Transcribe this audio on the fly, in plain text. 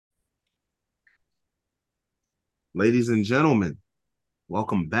Ladies and gentlemen,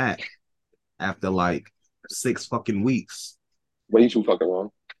 welcome back after like 6 fucking weeks Way too fucking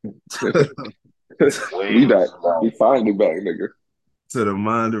long. to We Way back. too We long. finally back, nigga. the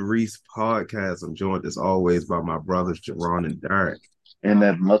Mind of Reese podcast. I'm joined as always by my brothers, Jerron and Derek. In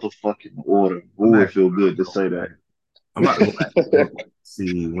that motherfucking order. I'm Ooh, it actually feel about good to to go say that. back. I'm about to go back and look,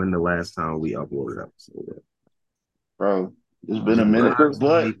 see when the last time we uploaded episode was. Bro, it's been a July minute. But It's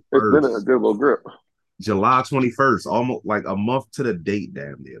been a 21st. good little grip. July 21st, almost like a month to the date,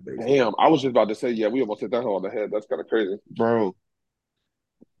 damn near, basically. Damn, I was just about to say, yeah, we almost hit that hole on the head. That's kind of crazy. bro,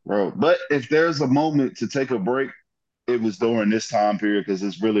 But if there's a moment to take a break, it was during this time period because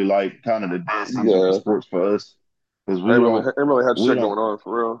it's really like kind of the dead season for Yeah, sports for us. Because ain't really had we shit don't going on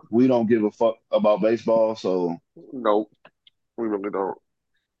for real. we don't give a fuck about baseball. So Nope, we really don't.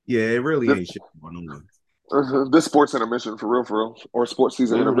 Yeah, it really This ain't shit going on. this sports intermission for real, or sports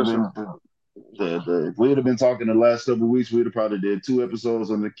season it would have intermission. been if we'd have been talking the last couple of weeks, we'd have probably did 2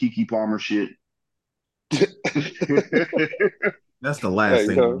 episodes on the Kiki Palmer shit. That's the last Hey,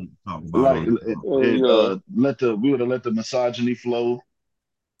 thing we yo, need to talk about like on this hey, motherfucker. let the we would have let the misogyny flow.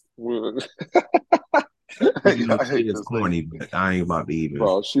 we- Even though I she hate is this nigga. corny, but I ain't about to even.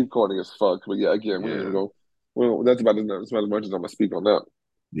 Bro, she corny as fuck. But yeah, again, we ain't even Yeah. go. Well, that's about as much as I'm gonna speak on that.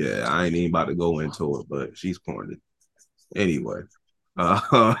 Yeah, I ain't even about to go into it, but she's corny. Anyway,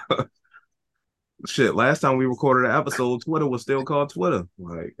 uh, shit. Last time we recorded an episode, Twitter was still called Twitter.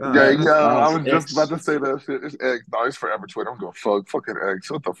 Like, Yeah, god yeah, Facts. damn. Now I it's was just about X. to say that shit. It's X. No, it's forever Twitter. I'm going fucking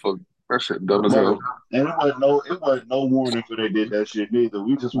X. What the fuck? That shit dumb as Bro, hell. and it wasn't no warning for they did that shit neither.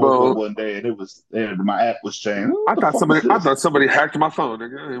 We just woke up Bro, one day and my app was changed. What the fuck is I this? thought somebody hacked my phone,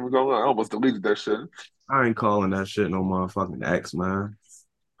 nigga. I ain't even gonna lie. I almost deleted that shit. I ain't calling that shit no motherfucking X, man.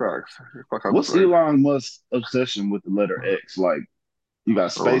 Facts. Fuck out the What's thing. Elon Musk's obsession with the letter X? Like you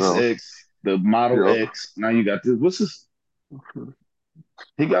got I don't know. SpaceX, the Model Yeah. X. Now you got this. What's this?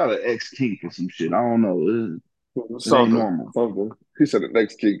 He got an X kink or some shit. I don't know. It ain't Something. normal. Something. He said the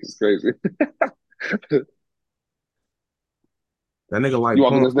next geek is crazy. That nigga You like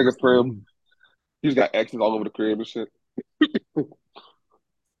walk in porn. this nigga's crib. He's got X's all over the crib and shit.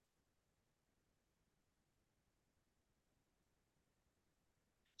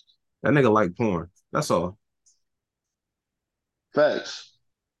 That nigga like porn. That's all. Facts.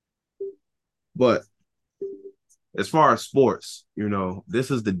 But as far as sports,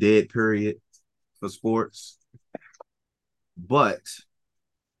 this is the dead period for sports. But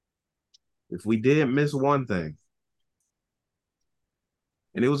if we did miss one thing,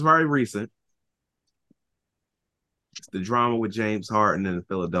 and it was very recent, it's the drama with James Harden and the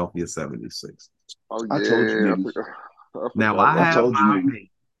Philadelphia 76. Oh I told you yeah, niggas. I Now forgot I I about have that. told you my niggas. opinion.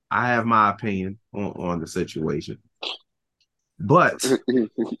 I have my opinion on the situation. But would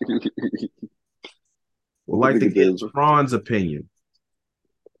The like to nigga get James. Ron's opinion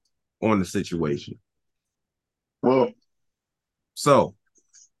on the situation. Well, So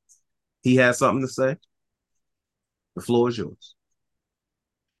he has something to say. The floor is yours.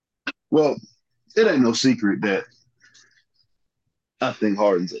 well, it ain't no secret that I think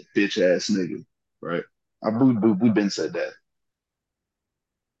Harden's a bitch ass nigga, right? We been said that.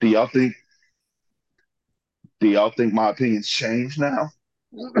 Do y'all think do y'all think my opinions changed now?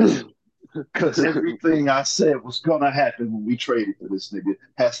 Because everything I said was gonna happen when we traded for this nigga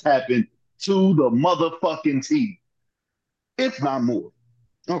has happened to the motherfucking T, if not more.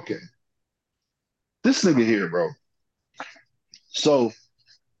 Okay, this nigga here, bro. So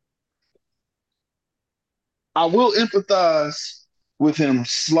I will empathize with him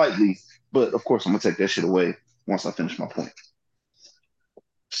slightly, but of course I'm gonna take that shit away once I finish my point.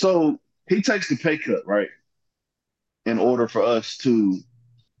 So he takes the pay cut, right, in order for us to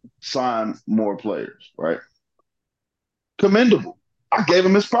sign more players, right? Commendable. I gave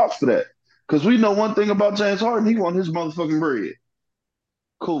him his props for that. Because we know one thing about James Harden, he won his motherfucking bread.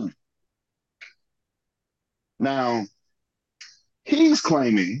 Cool. Now, he's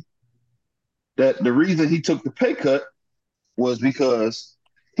claiming that the reason he took the pay cut was because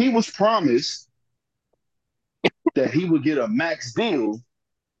he was promised that he would get a max deal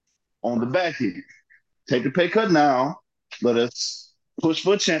on the back end. Take the pay cut now. Let us push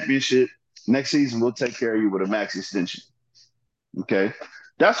for a championship. Next season, we'll take care of you with a max extension. Okay.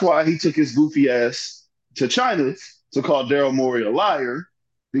 That's why he took his goofy ass to China to call Daryl Morey a liar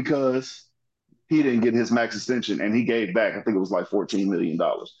because he didn't get his max extension and he gave back, I think it was like $14 million,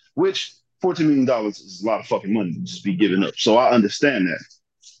 which $14 million is a lot of fucking money to just be giving up. So I understand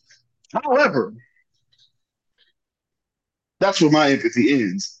that. However, that's where my empathy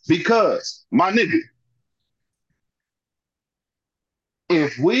ends because my nigga,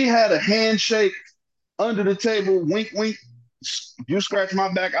 if we had a handshake under the table, wink, wink, you scratch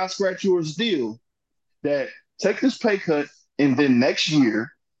my back, I scratch yours deal that take this pay cut and then next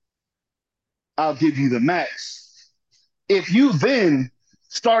year I'll give you the max. If you then,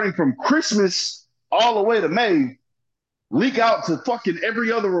 starting from Christmas all the way to May, leak out to fucking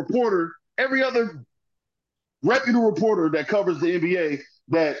every other reporter, every other reputable reporter that covers the NBA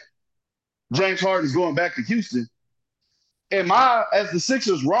that James Harden's going back to Houston, am I, as the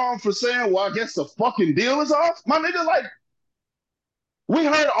Sixers, wrong for saying, well, I guess the fucking deal is off? My nigga, like, we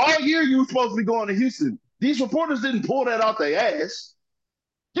heard all year you were supposed to be going to Houston. These reporters didn't pull that out their ass.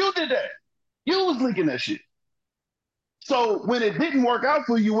 You did that. You was leaking that shit. So when it didn't work out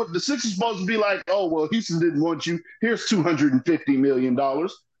for you, what the Sixers supposed to be like, oh, well, Houston didn't want you. Here's $250 million. No,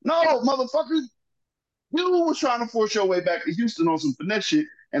 motherfucker. You was trying to force your way back to Houston on some finesse shit,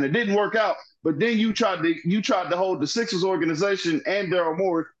 and it didn't work out. But then you tried to hold the Sixers organization and Daryl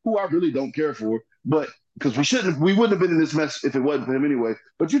Morey, who I really don't care for, but because we wouldn't have been in this mess if it wasn't for him anyway.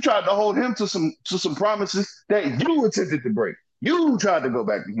 But you tried to hold him to some promises that you attempted to break. You tried to go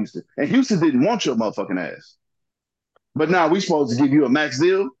back to Houston, and Houston didn't want your motherfucking ass. But now we supposed to give you a max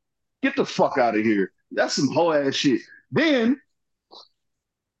deal? Get the fuck out of here. That's some whole ass shit. Then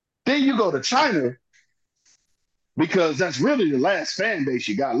you go to China because that's really the last fan base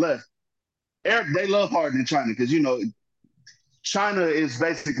you got left. They love Harden in China because, China is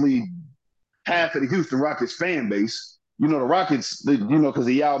basically half of the Houston Rockets fan base. The Rockets, because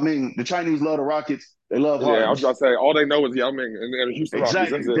of Yao Ming, the Chinese love the Rockets. They love Harden. Yeah, I was about to say, all they know is Yao Ming and Houston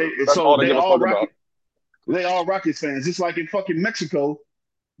exactly. Rockets. That's it. That's all they give a fuck about. They all Rockets fans. Just like in fucking Mexico,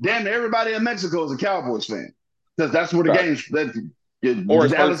 damn everybody in Mexico is a Cowboys fan. Because that's where the games, or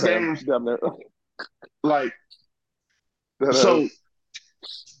Dallas games. Like, so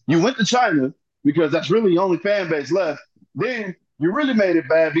you went to China because that's really the only fan base left. Then you really made it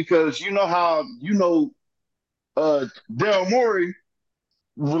bad because you know how Daryl Morey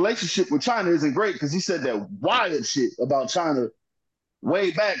relationship with China isn't great because he said that wild shit about China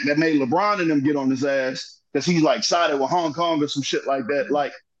way back that made LeBron and them get on his ass because he's like sided with Hong Kong or some shit like that.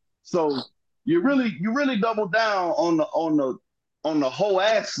 Like, so you really doubled down on the whole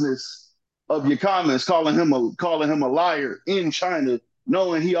assness of your comments, calling him a liar in China,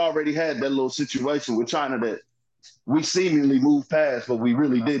 knowing he already had that little situation with China that we seemingly moved past, but we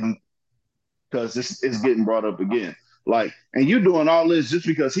really didn't because it's getting brought up again. Like, and you doing all this just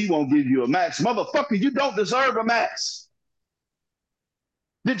because he won't give you a max. Motherfucker, you don't deserve a max.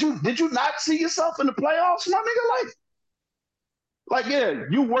 Did you not see yourself in the playoffs, my nigga? Like, yeah,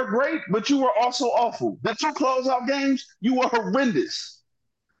 you were great, but you were also awful. The two closeout games, you were horrendous.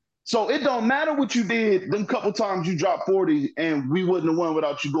 So it don't matter what you did them couple times you dropped 40 and we wouldn't have won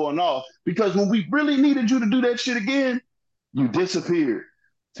without you going off. Because when we really needed you to do that shit again, you disappeared.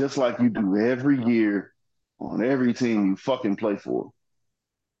 Just like you do every year on every team you fucking play for.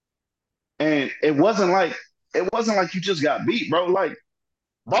 And it wasn't like you just got beat, bro. Like,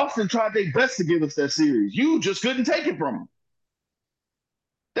 Boston tried their best to give us that series. You just couldn't take it from them.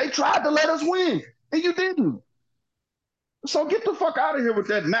 They tried to let us win, and you didn't. So get the fuck out of here with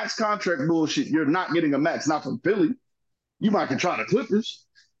that max contract bullshit. You're not getting a max, not from Philly. You might can try the Clippers.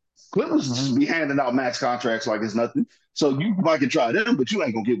 Clippers just be handing out max contracts like it's nothing. So you might can try them, but you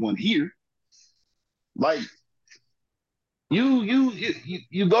ain't gonna get one here. Like you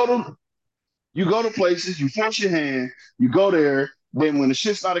go to places, you force your hand, you go there. Then when the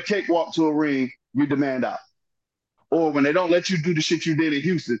shit's not a cakewalk to a ring, you demand out. Or when they don't let you do the shit you did in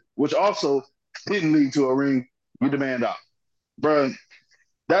Houston, which also didn't lead to a ring, you demand out. Bro,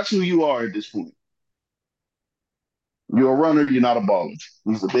 that's who you are at this point. You're a runner, you're not a baller.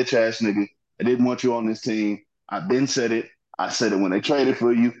 He's a bitch ass nigga. I didn't want you on this team. I've been said it. I said it when they traded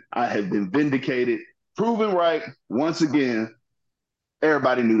for you. I have been vindicated, proven right once again.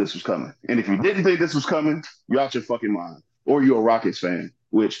 Everybody knew this was coming. And if you didn't think this was coming, you're out your fucking mind. Or you're a Rockets fan,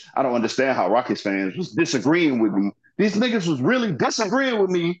 which I don't understand how Rockets fans was disagreeing with me. These niggas was really disagreeing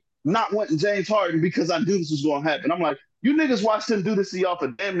with me not wanting James Harden because I knew this was going to happen. I'm like, you niggas watched him do this to y'all for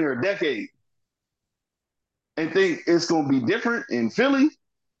damn near a decade and think it's going to be different in Philly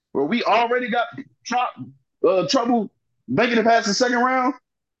where we already got trouble making it past the second round.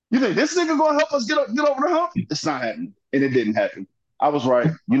 You think this nigga going to help us get over the hump? It's not happening. And it didn't happen. I was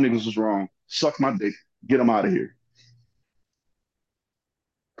right. You niggas was wrong. Suck my dick. Get them out of here.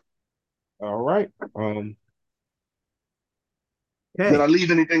 All right. Okay. Did I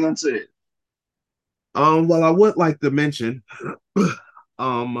leave anything unsaid? Well, I would like to mention,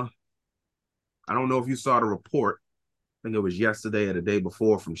 I don't know if you saw the report. I think it was yesterday or the day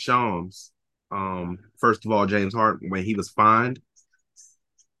before from Shams. First of all, James Harden, when he was fined,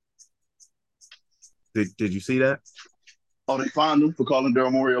 Did you see that? Oh, they fined him for calling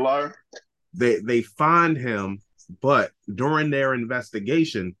Daryl Morey a liar? They fined him, but during their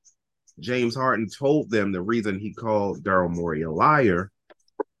investigation, James Harden told them the reason he called Daryl Morey a liar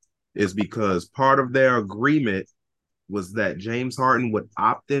is because part of their agreement was that James Harden would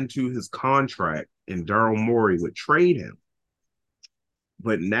opt into his contract and Daryl Morey would trade him.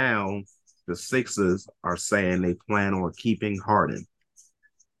 But now the Sixers are saying they plan on keeping Harden.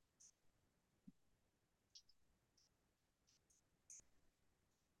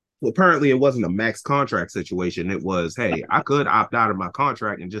 Well, apparently it wasn't a max contract situation. It was, hey, I could opt out of my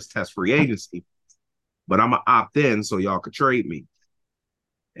contract and just test free agency, but I'm gonna opt in so y'all could trade me.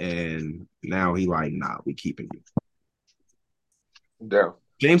 And now he like, nah, we keeping you. Damn.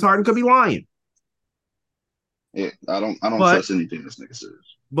 James Harden could be lying. Yeah, I don't trust anything this nigga says.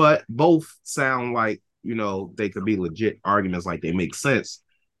 But both sound like, they could be legit arguments, like they make sense.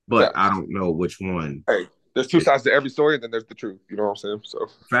 But I don't know which one. Hey, there's two sides to every story, and then there's the truth. You know what I'm saying? So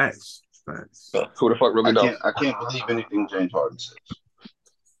facts. Who the fuck really knows? I can't believe anything James Harden says.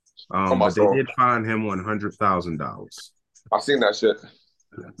 But they did fine him $100,000. I seen that shit.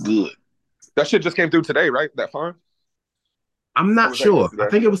 Good. That shit just came through today, right? That fine? I'm not sure. I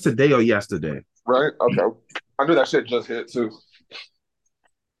think it was today or yesterday. Right? Okay. I knew that shit just hit too.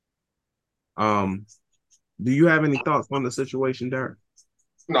 Do you have any thoughts on the situation, Derek?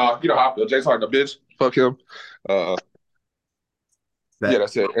 No, you know how I feel. James Harden, a bitch. Fuck him.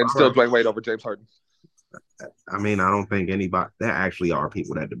 That's it. And still Dwayne Wade over James Harden. I mean, I don't think anybody. There actually are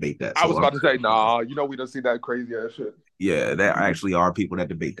people that debate that. I was about to say, nah. We don't see that crazy ass shit. Yeah, there actually are people that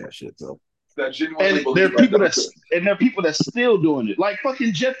debate that shit. So that genuinely and there are people that's still doing it, like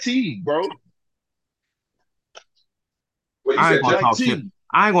fucking Jeff Teague, bro. I ain't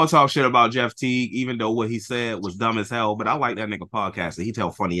gonna talk shit about Jeff Teague, even though what he said was dumb as hell. But I like that nigga podcasting. He tell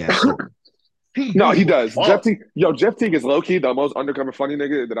funny ass stories. He does. Jeff Teague is low key the most undercover funny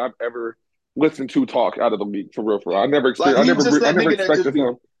nigga that I've ever listened to talk out of the league, for real. I never expected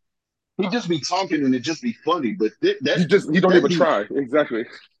him. He just be talking and it just be funny, but he don't even try. Exactly.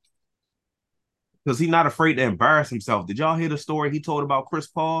 Because he's not afraid to embarrass himself. Did y'all hear the story he told about Chris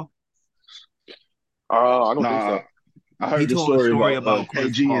Paul? I don't think so. I heard the story about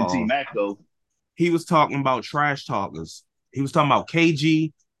KG and T-Mac, though. He was talking about trash talkers. He was talking about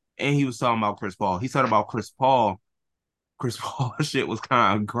KG and he was talking about Chris Paul. He said about Chris Paul shit was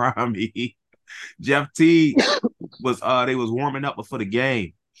kind of grimy. Jeff Teague was they was warming up before the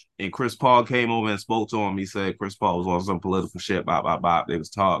game. And Chris Paul came over and spoke to him. He said Chris Paul was on some political shit, bop. They was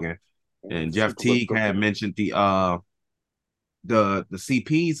talking. And Jeff Teague had mentioned the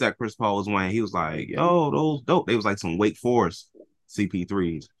CPs that Chris Paul was wearing. He was like, yo, those dope. They was like some Wake Forest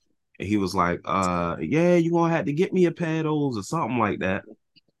CP3s. And he was like, yeah, you gonna have to get me a pair of those or something like that.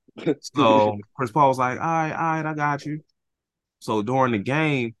 So Chris Paul was like, all right, I got you. So during the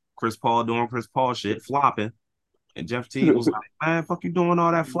game, Chris Paul doing Chris Paul shit, flopping. And Jeff Teague was like, man, fuck you doing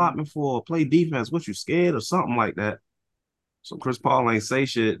all that flopping for? Play defense. What, you scared or something like that? So Chris Paul ain't say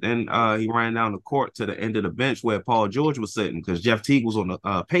shit. Then he ran down the court to the end of the bench where Paul George was sitting because Jeff Teague was on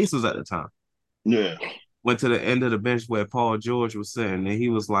the Pacers at the time. Yeah. Went to the end of the bench where Paul George was sitting, and he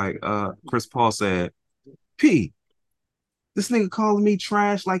was like, Chris Paul said, P, this nigga calling me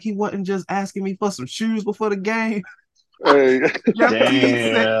trash like he wasn't just asking me for some shoes before the game. Hey.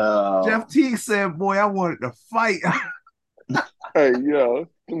 Jeff Teague said, boy, I wanted to fight. Hey, yeah.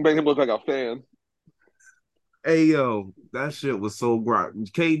 Make him look like a fan. Hey, yo, that shit was so great.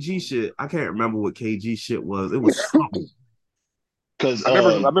 KG shit, I can't remember what KG shit was. It was something. Because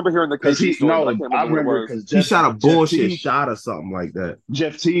I remember hearing the KG story. I remember because he shot a bullshit shot or something like that.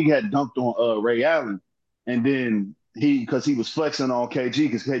 Jeff Teague had dunked on Ray Allen, and then because he was flexing on KG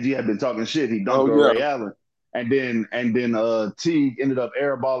because KG had been talking shit, he dunked on Ray Allen. And then Teague ended up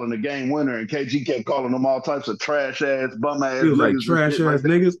airballing the game winner, and KG kept calling them all types of trash ass, bum ass. He was like trash ass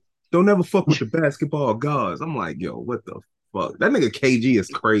niggas. Don't ever fuck with the basketball gods. I'm like, yo, what the fuck? That nigga KG is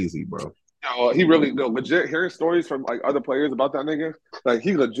crazy, bro. He really legit. Hearing stories from like other players about that nigga, like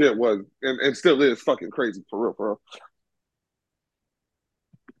he legit was and still is fucking crazy for real.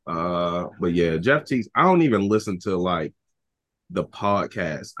 But yeah, Jeff Teague. I don't even listen to like the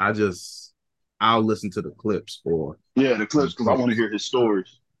podcast. I'll listen to the clips the clips because I want to hear his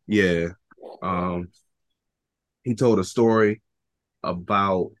stories. Yeah. He told a story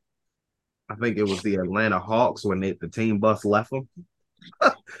about, I think it was the Atlanta Hawks when the team bus left them.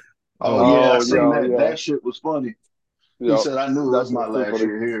 I seen that. Yeah. That shit was funny. He said, I knew that was my last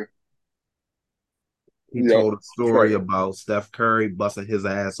year here. He told a story about Steph Curry busting his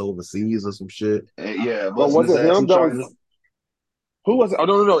ass overseas or some shit. Yeah, but was it him? Who was it? Oh,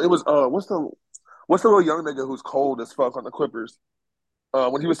 no. It was, What's the little young nigga who's cold as fuck on the Clippers?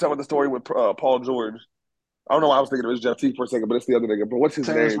 When he was telling the story with Paul George. I don't know why I was thinking it was Jeff Teague for a second, but it's the other nigga. But what's his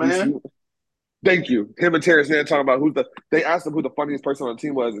Terrence name? Mann. Thank you. Him and Terrence Mann talking about who's the. They asked him who the funniest person on the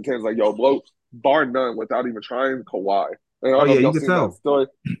team was, and Terrence like, "Yo, blow, bar none, without even trying, Kawhi." And I Oh don't know yeah, if you y'all can seen that tell. story.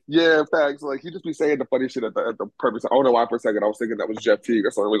 Yeah, facts. Like he just be saying the funny shit at the perfect time. I don't know why for a second I was thinking that was Jeff Teague.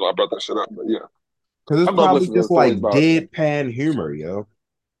 That's the only reason I brought that shit up. But yeah, Because I it's love probably listening to just stories like about. deadpan humor, yo.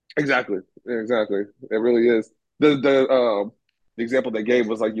 Exactly. Exactly. It really is. The example they gave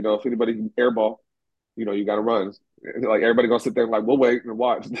was like, if anybody can airball, you gotta run. Like everybody gonna sit there and like, we'll wait and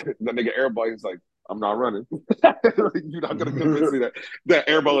watch. That nigga airball, he's like, I'm not running. Like, you're not gonna convince me that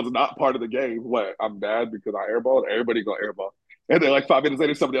airball is not part of the game. What? I'm bad because I airballed. Everybody gonna airball. And then like 5 minutes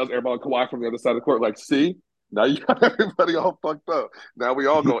later, somebody else airball Kawhi from the other side of the court. Like, see, now you got everybody all fucked up. Now we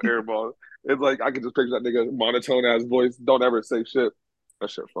all go airball. It's like I can just picture that nigga monotone ass voice. Don't ever say shit. That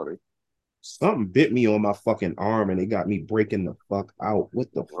shit funny. Something bit me on my fucking arm and it got me breaking the fuck out.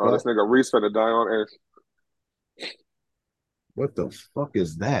 What the Oh, this fuck? nigga Reese finna die on air. What the fuck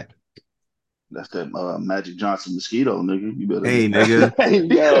is that? That's that Magic Johnson mosquito, nigga. You better Hey, nigga. Hey,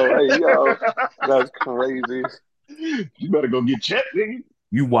 yo. That's crazy. you better go get checked, nigga.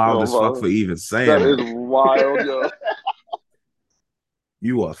 You wild Oh, as fuck for man. even That saying is that. wild, yo.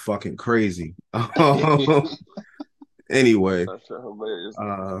 You are fucking crazy. Anyway, That's hilarious.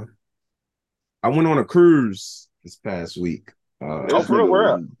 uh, I went on a cruise this past week. Oh, This for real, nigga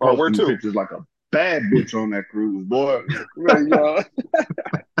where was at? Oh, where posting to? pictures like a bad bitch on that cruise, boy. Man, yo.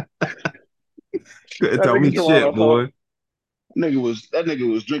 couldn't That tell nigga me shit, Toronto, huh? boy. That nigga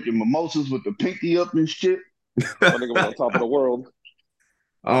was drinking mimosas with the pinky up and shit. That nigga was on top of the world.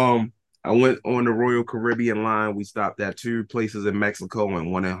 um, I went on the Royal Caribbean line. We stopped at two places in Mexico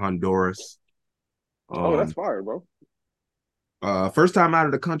and one in Honduras. Oh, that's Um, fire, bro. first time out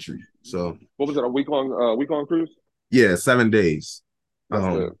of the country. So What was it, a week-long cruise? yeah, 7 days. That's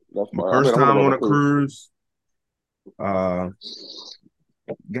lit. That's My fire. I mean, first I want to time go on on a a cruise. cruise. Uh,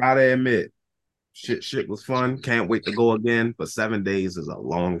 gotta admit, shit was fun. Can't wait to go again. But 7 days is a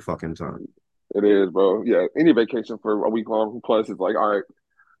long fucking time. It is, bro. Yeah, any vacation for a week long plus is like, all right,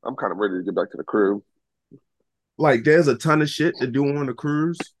 I'm kind of ready to get back to the crib. Like, there's a ton of shit to do on the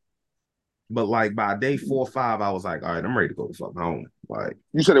cruise. But like by day 4 or 5, I was like, all right, I'm ready to go the fuck home. Like,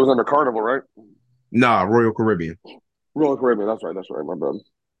 You said it was under Carnival, right? nah, Royal Caribbean. Royal Caribbean. That's right. That's right. My bad.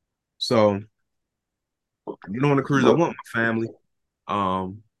 So I get on the cruise. I But want my family.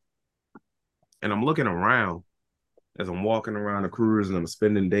 Um, and I'm looking around as I'm walking around the cruise and I'm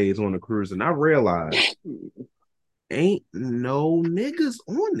spending days on the cruise, and I realize ain't no niggas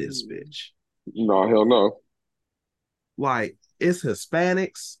on this bitch. no, hell no. Like it's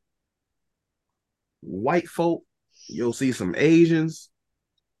Hispanics, white folk. You'll see some Asians,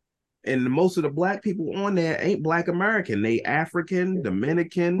 and most of the black people on there ain't Black American. They African,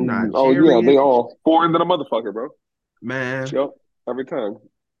 Dominican, Oh yeah, they Nigerian. all foreign than a motherfucker, bro. Man, Yep, every time.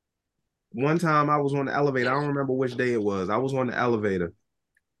 one time I was on the elevator. I don't remember which day it was. I was on the elevator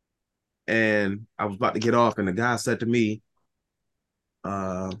and I was about to get off, and the guy said to me,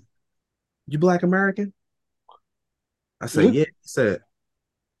 you Black American? I said, yeah. He said,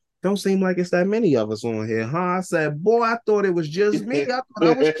 don't seem like it's that many of us on here, huh? I said, boy, I thought it was just me. I thought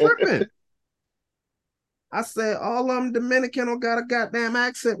I was tripping. I said, all of them Dominican or got a goddamn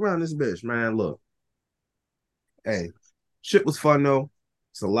accent around this bitch, man. Look, hey, shit was fun though.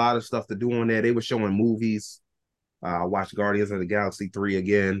 It's a lot of stuff to do on there. They were showing movies. I watched Guardians of the Galaxy 3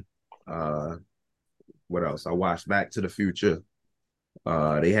 again. What else? I watched Back to the Future.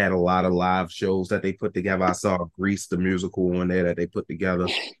 They had a lot of live shows that they put together. I saw Grease the musical on there that they put together.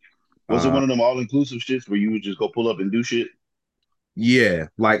 Was it Uh, one of them all inclusive shits where you would just go pull up and do shit? yeah,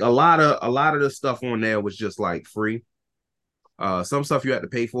 like a lot of the stuff on there was just like free. Some stuff you had to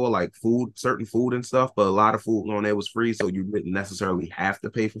pay for, like food, certain food and stuff, but a lot of food on there was free, so you didn't necessarily have to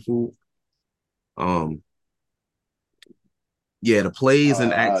pay for food. Um, yeah, the plays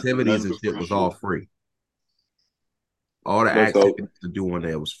and I do activities nothing and but shit free was all shit. free. All the That's dope. activities to do on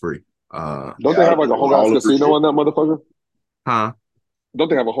there was free. Don't Yeah, they I have done like a doing whole ass all the free casino shit. on that motherfucker? huh? Don't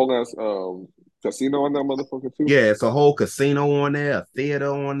they have a whole ass casino on that motherfucker too? Yeah, it's a whole casino on there, a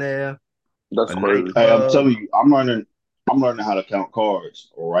theater on there, That's a crazy. Hey, I'm nightclub. telling you, I'm learning how to count cards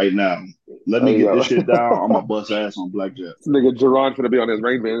right now. Let me Hey get yo, this shit down. I'm gonna bust ass on blackjack. this nigga Jerron finna be on his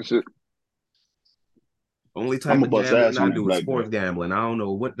Rain Man shit, Only I'm type gonna of bust gambling ass I on that do is blackjack. sports gambling. I don't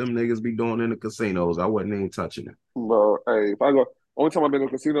know what them niggas be doing in the casinos. I wasn't even touching it. bro. Hey, if I go, only time I've been to a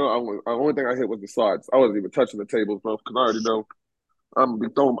casino, the only thing I hit was the slots. I wasn't even touching the tables, bro. Cause I already know I'm gonna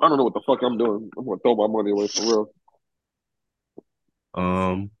be throwing. I don't know what the fuck I'm doing. I'm gonna throw my money away for real.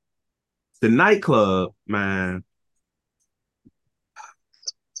 Um, The nightclub, man.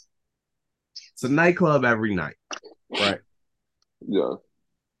 It's a nightclub every night, right? Yeah.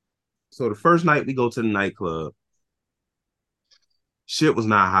 So the first night we go to the nightclub, shit was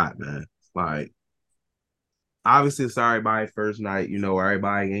not hot, man. Like, obviously it's everybody's first night,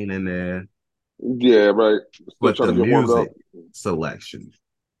 everybody ain't in there. Yeah, right. Still But trying the to get warmed up. music selection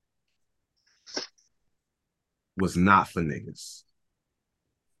was not for niggas.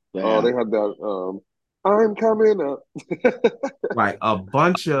 Oh, they Damn. had that I'm coming up. Like a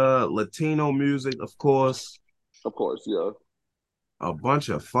bunch of Latino music, of course, Of course, yeah. a bunch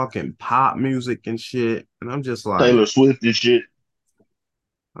of fucking pop music and shit. And Taylor Swift and shit.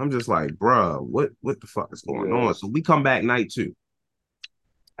 bruh, what the fuck is going Yeah. on? So we come back night two.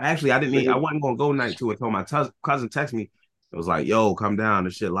 Actually, I Niggas, wasn't gonna go night two until my cousin texted me. It was like, yo, come down,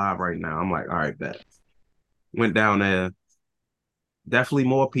 this shit live right now. I'm like, all right, bet. Went down there. Definitely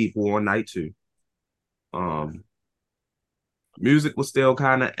more people on night two. Um, Music was still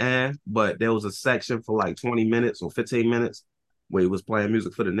kind of but there was a section for like 20 minutes or 15 minutes where he was playing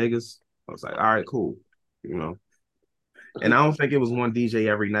music for the niggas. I was like, all right, cool. You know. And I don't think it was one DJ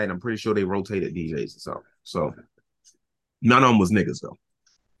every night. I'm pretty sure they rotated DJs or something. So none of them was niggas though.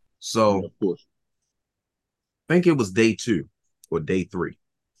 So Yeah, of course. I think it was day two or day three.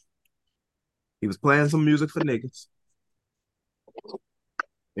 He was playing some music for niggas.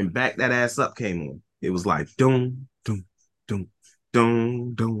 And Back That Ass Up came on. It was like doom, doom, doom,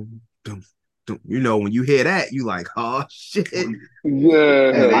 doom, doom, doom, doom. When you hear that, you like, oh shit. yeah,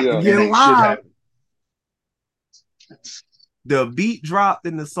 And yeah. Get ain't shit live. happen. The beat dropped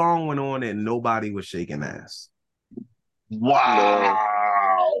and the song went on and nobody was shaking ass. No,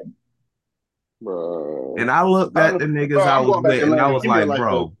 Wow. bro. And I looked at the Bro, niggas I I'm was going back to with and I Atlanta. was Give me a like, lifeboat.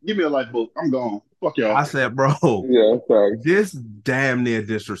 bro, Give me a lifeboat. I'm gone. Fuck y'all. I said, bro, Yeah, facts. this damn near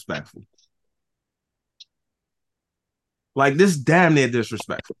disrespectful. Like this damn near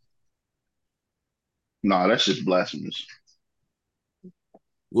disrespectful. Nah, that's just blasphemous.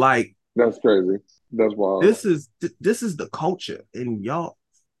 Like That's crazy. That's wild. this is the culture. And They all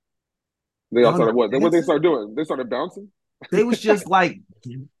y'all started not what? What they dancing? start doing? They started bouncing. They was just like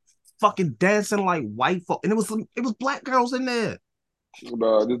fucking dancing like white folk. And it was black girls in there.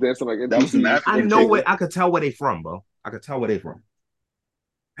 Just dancing like That was some NPCs, I African know shit. basically. where I could tell where they from, bro. I could tell where they from.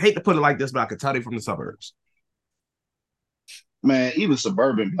 I hate to put it like this, but I could tell they from the suburbs. Man, even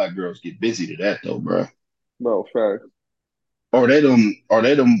suburban black girls get busy to that though, bro. No, facts. Or they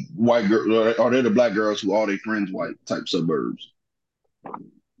them white girls, or they the black girls who all their friends white type suburbs.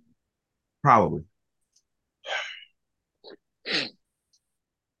 Probably.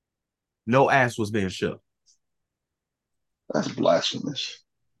 No ass was being shook. That's blasphemous.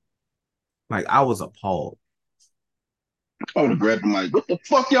 Like I was appalled. I would have grabbed them like, what the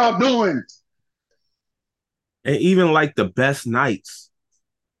fuck y'all doing? And even like the best nights,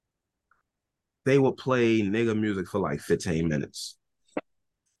 they would play nigga music for like 15 minutes.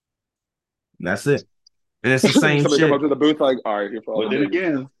 And that's it. And it's the same Somebody come shit. up to the booth like, all right, here for all But the then niggas.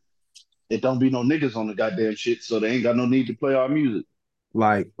 again, it don't be no niggas on the goddamn shit, so they ain't got no need to play our music.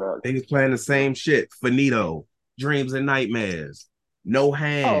 Like they Facts. was playing the same shit. Finito, Dreams and Nightmares, No Oh,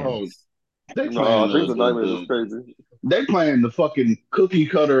 Hands. they No, playing Dreams and Nightmares is crazy. they playing the fucking cookie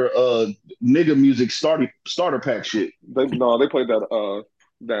cutter nigga music starter pack shit. They played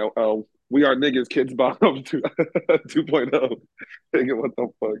that We Are Niggas Kids Bottom 2.0. Thinking what the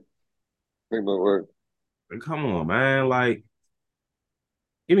fuck? Ain't no word. And come on, man. Like,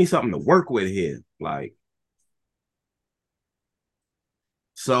 give me something to work with here. Like,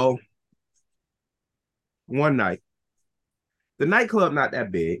 so one night, the nightclub not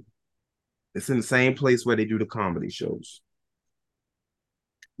that big. It's in the same place where they do the comedy shows.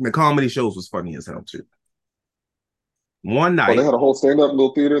 The comedy shows was funny as hell too. One Oh, they night, had a whole stand-up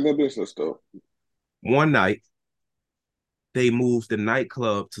little theater in their business though. one night, they moved the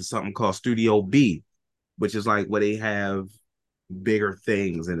nightclub to something called Studio B, which is like where they have bigger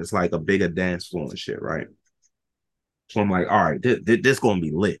things and it's like a bigger dance floor and shit, right? So I'm like, all right, this gonna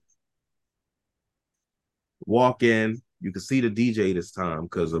be lit. Walk in, you can see the DJ this time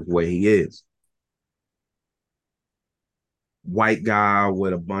because of where he is. White guy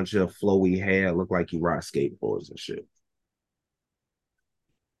with a bunch of flowy hair, look like he rides skateboards and shit.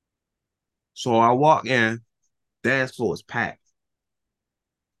 So I walk in, dance floor is packed.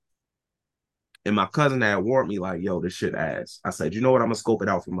 And my cousin had warned me, like, yo, this shit ass. I said, you know what? I'm gonna scope it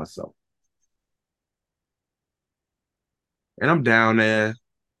out for myself. And I'm down there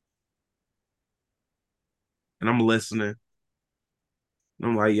and I'm listening. And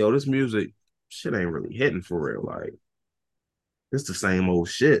I'm like, yo, this music shit ain't really hitting for real. Like, it's the same old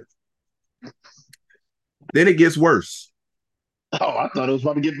shit. Then it gets worse. Oh, I thought it was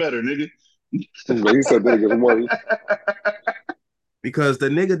about to get better, nigga. But he said that it gets worse. Because the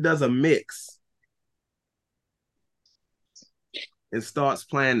nigga does a mix and starts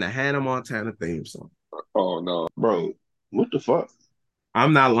playing the Hannah Montana theme song. Oh no, Bro, what the fuck?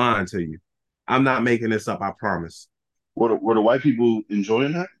 I'm not lying to you. I'm not making this up, I promise. Were the white people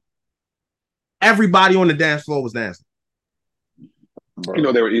enjoying that? Everybody on the dance floor was dancing. Bro, you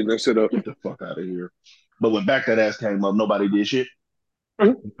know they were eating that shit up. get the fuck out of here. But when Back That Ass came up, nobody did shit.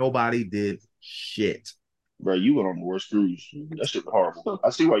 Nobody did shit. Bro, you went on the worst cruise. That shit was horrible. I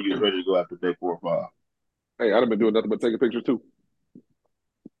see why you was ready to go after day 4 or 5. Hey, I'd have been doing nothing but taking pictures too.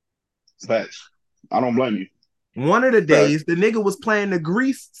 Facts. I don't blame you. One of the Facts. days, the nigga was playing the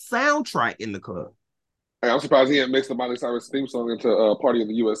Grease soundtrack in the club. Hey, I'm surprised he didn't mix the Miley Cyrus theme song into Party in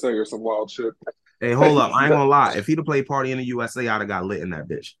the USA or some wild shit. Hey, hold up. I ain't gonna lie. If he'd have played Party in the USA, I'd have got lit in that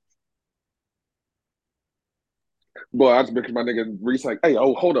bitch. Boy, I just because my nigga Reese like, hey,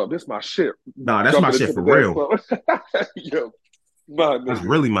 oh, hold up, this my shit. Nah, that's my Jumping shit into for the dance real. floor. Yo, my That's nigga.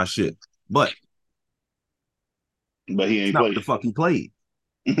 really my shit. But But he it's ain't not what played. the fuck he played.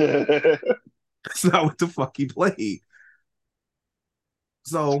 Yeah, That's not what the fuck he played.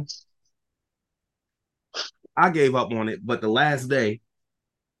 So I gave up on it. But the last day,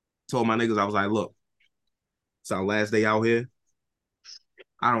 told my niggas, I was like, look, it's our last day out here.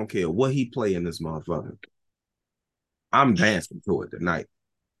 I don't care what he play in this motherfucker. I'm dancing to it tonight.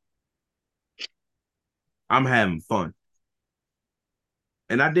 I'm having fun.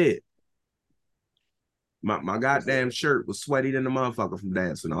 And I did. My goddamn shirt was sweaty than the motherfucker from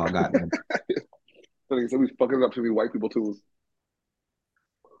dancing all goddamn. So we fucking up to be white people too.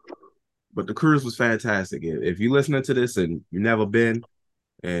 But the cruise was fantastic. If you listening to this and you've never been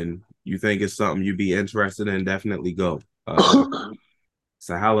and you think it's something you'd be interested in, definitely go. It's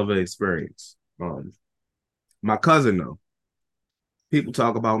a hell of an experience. My cousin though, people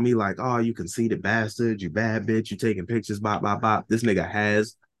talk about me like, oh, you conceited bastard, you bad bitch, you taking pictures, bop, bop, bop. This nigga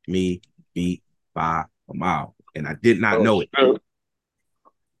has me beat by a mile, and I did not know it.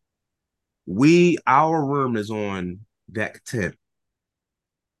 Our room is on deck 10.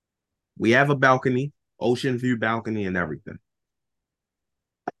 We have a balcony, ocean view balcony, and everything.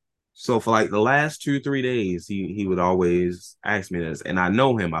 So for like the last 2-3 days, he would always ask me this, and I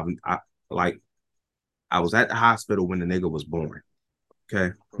know him. I was at the hospital when the nigga was born.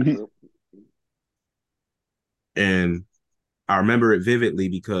 Okay. And I remember it vividly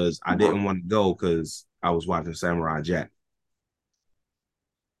because I didn't want to go because I was watching Samurai Jack.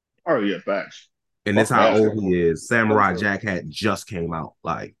 oh yeah, facts. And that's how old he is. Samurai Jack had just came out.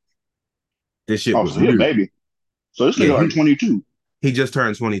 Like, this shit was so he a baby. So this nigga like 22. He just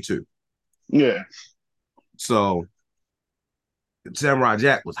turned 22. Yeah. So Samurai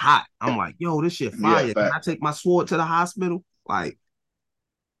Jack was hot. I'm like, yo, this shit fire. Yeah, can I take my sword to the hospital? Like,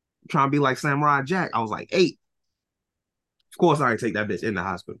 trying to be like Samurai Jack. I was like 8. Of course, I didn't take that bitch in the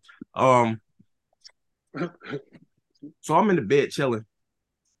hospital. So I'm in the bed chilling.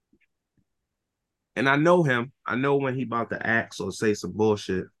 And I know him. I know when he about to act or say some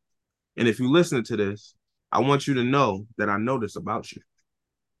bullshit. And if you listen to this, I want you to know that I know this about you.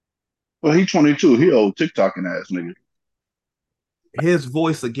 Well, he 22. He old TikToking ass nigga. His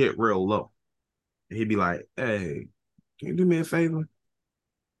voice will get real low. And he'd be like, hey, can you do me a favor?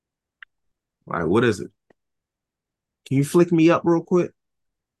 Like, what is it? Can you flick me up real quick?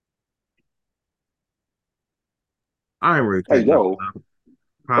 I ain't really Hey, yo.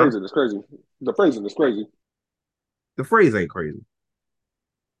 Phrasing is crazy. The phrasing is crazy. The phrase ain't crazy.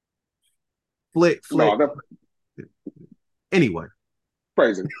 Flick. No, anyway.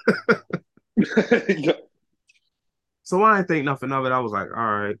 Phrasing. So I didn't think nothing of it. I was like,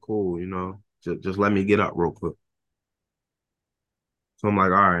 all right, cool, you know, just let me get up real quick. So I'm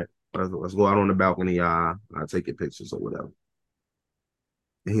like, all right, let's go out on the balcony. I'll take your pictures or whatever.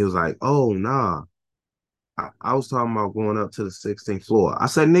 And he was like, oh, nah. I was talking about going up to the 16th floor. I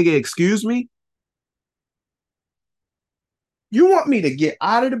said, nigga, excuse me? You want me to get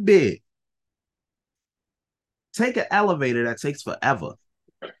out of the bed, take an elevator that takes forever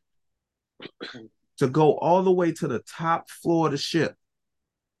to go all the way to the top floor of the ship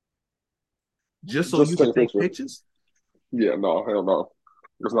just so you can take pictures? Yeah, no, hell no.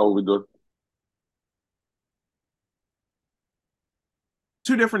 That's not what we do.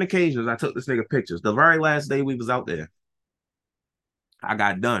 2 different occasions I took this nigga pictures. The very last day we was out there, I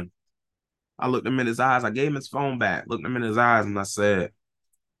got done. I looked him in his eyes. I gave him his phone back, looked him in his eyes, and I said,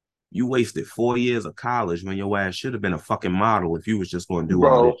 you wasted 4 years of college when your ass should have been a fucking model if you was just going to do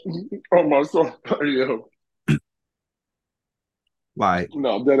all this. Oh, my son. Yeah. Like,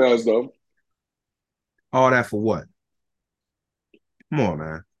 no, dead ass though. All that for what? Come on,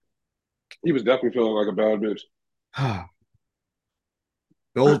 man. He was definitely feeling like a bad bitch.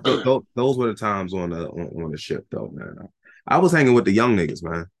 Those were the times on the ship though, man. I was hanging with the young niggas,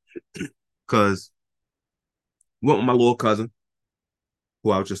 man, because went with my little cousin,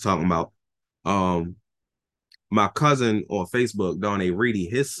 who I was just talking about. Um, my cousin on Facebook, Donnie Reedy,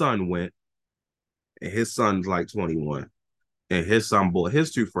 his son went, and his son's like 21, and his son brought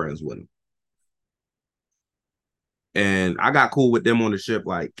his two friends with him. And I got cool with them on the ship,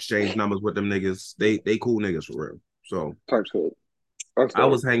 like exchange numbers with them niggas. They cool niggas for real. So Type shit. That's I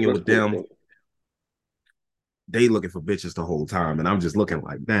was dope. hanging That's with cool. them. They looking for bitches the whole time, and I'm just looking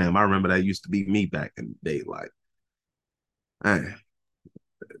like, damn. I remember that used to be me back in the day. Like, man,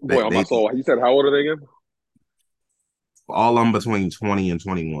 Boy, on my they soul. You said how old are they again? all of them between 20 and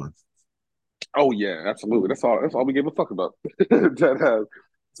 21. Oh yeah, absolutely. That's all. That's all we give a fuck about. That has,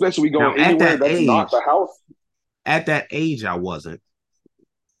 especially we Now going anywhere that's not the house. at that age, I wasn't.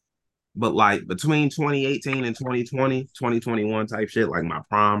 But like between 2018 and 2020, 2021 type shit, like my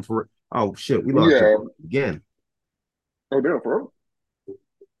prime for oh shit, we lost Yeah. again. Oh damn, for real?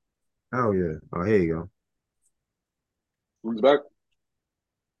 Oh yeah. Oh, here you go. Who's back?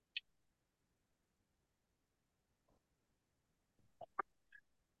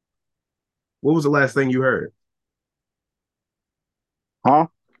 What was the last thing you heard? Huh?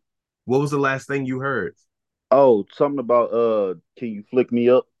 What was the last thing you heard? Oh, something about can you flick me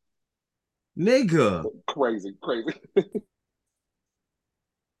up? Nigga, Crazy, crazy.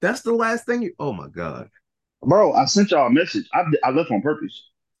 that's the last thing you. Oh my god. Bro, I sent y'all a message. I left on purpose.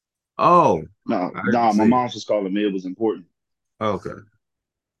 Oh, No, I didn't nah, my see it. mom's just calling me. It was important. Okay,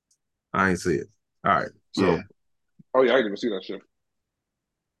 I ain't see it. All right, Yeah. so Oh yeah, I didn't even see that shit.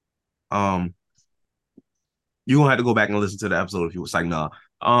 um, you gonna have to go back and listen to the episode if you was like, nah.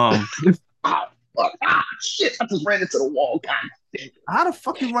 Um, Ah, fuck. Ah, shit. I just ran into the wall. God damn. how the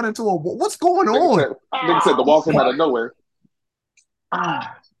fuck you run into a? What's going Nigga on? said, nigga said the Ah, wall came out fuck. of nowhere.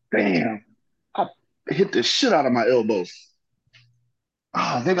 Ah, damn. I hit the shit out of my elbow.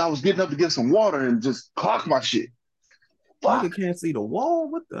 Ah, I think I was getting up to get some water and just clocked my shit. Nigga Fuck. can't see the wall.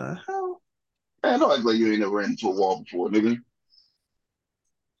 What the hell? Man, don't act like you ain't never ran into a wall before, nigga. I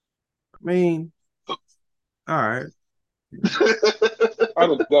mean, all right. I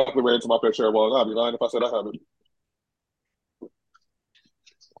done definitely ran into my fair share of walls. I'd be lying if I said I haven't.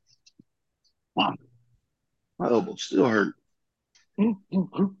 Wow, my elbow still hurt.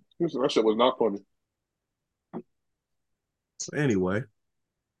 That shit was not funny. So anyway,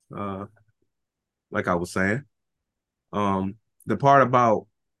 uh, like I was saying, the part about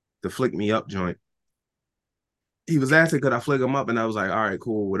the flick me up joint, he was asking could I flick him up, and I was like, all right,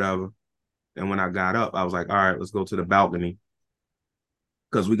 cool, whatever. And when I got up, I was like, all right, let's go to the balcony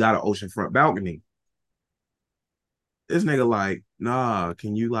because we got an oceanfront balcony. This nigga like, nah,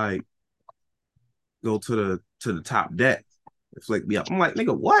 can you like go to the top deck and flick me up? I'm like,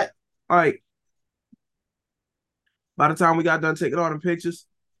 nigga, what? Like, by the time we got done taking all the pictures,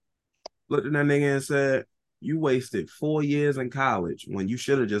 looked at that nigga and said, you wasted 4 years in college when you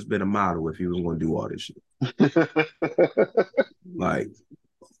should have just been a model if you was going to do all this shit. Like,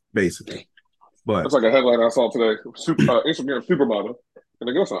 basically. But That's like a headline I saw today. Instagram supermodel. And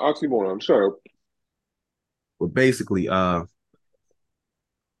I guess an oxymoron. Shut up. basically, I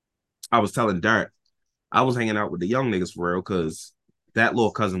was telling Derek, I was hanging out with the young niggas for real because that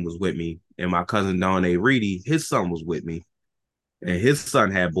little cousin was with me, and my cousin Don A. Reedy, his son was with me, and his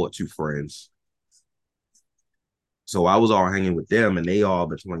son had bought two friends. So I was all hanging with them, and they all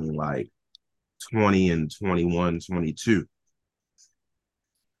between like 20 and 21, 22.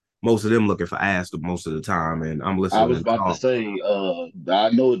 Most of them looking for ass most of the time, and I'm I listening to was them about to talk. say, I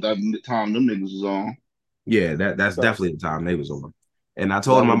know that time them niggas was on. Yeah, that's Facts. definitely the time they was on. And I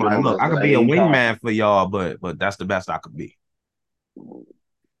told That him, would I'm have been like, on look, the I could be a same time. wingman for y'all, but that's the best I could be.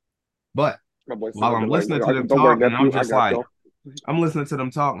 But My boy said, while I'm like, listening to them don't worry, talk, and I'm nephew. I just got like, y'all. I'm listening to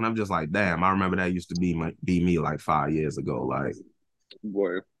them talk, and I'm just like, damn, I remember that used to be me like 5 years ago, like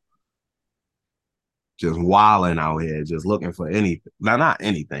Boy. just wilding out here, just looking for anything. Now, not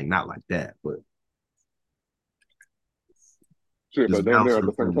anything, not like that, but Shit, but just damn near at bouncing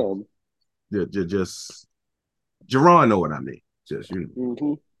the same from time. just Jerron know what I mean. Just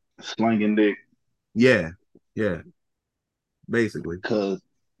Mm-hmm. Slinging dick. yeah, yeah, basically. Cause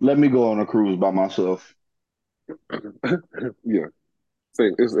let me go on a cruise by myself. Yeah.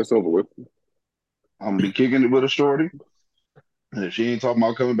 Same. It's over with. I'm gonna be kicking it with a shorty. And if she ain't talking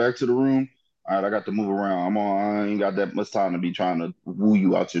about coming back to the room, all right, I got to move around. I ain't got that much time to be trying to woo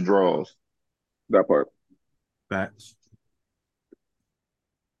you out your drawers. That part. Facts.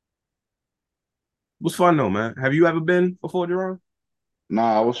 was fun though, man. Have you ever been before, Jerome?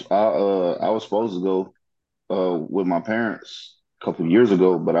 Nah, I was supposed to go with my parents a couple of years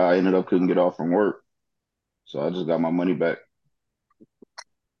ago, but I ended up couldn't get off from work, so I just got my money back.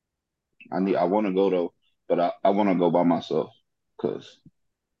 I want to go though, but I want to go by myself because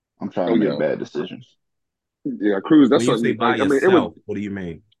I'm trying Oh to make yeah, bad decisions. yeah. Cruise. When That's you say something. by Like I mean, it was yourself, what do you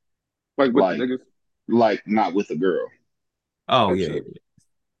mean? like with the Like niggas like not with a girl. Oh type yeah, shit. yeah.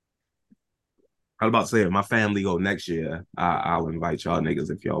 I was about to say if my family go next year, I'll invite y'all niggas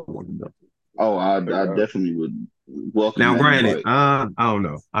if y'all want to go. Oh, Like I definitely would welcome Now, that granted, invite. I don't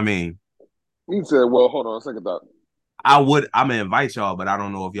know. I mean, he said, "Well, hold on a second, thought. I'm gonna invite y'all, but I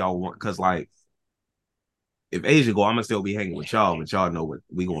don't know if y'all want because like if Asia go, I'm gonna still be hanging with y'all, but y'all know what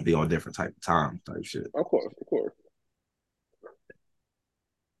we gonna be on different type of time type shit. Of course, of course.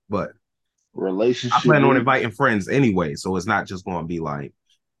 But I Relationship plan on weeks. inviting friends anyway, so it's not just gonna be like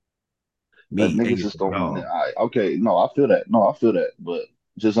That me, niggas Asia, just don't. y'all. Okay, no, I feel that. No, I feel that. But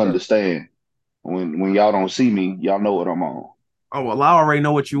just Right. understand when y'all don't see me, y'all know what I'm on. Oh well, I already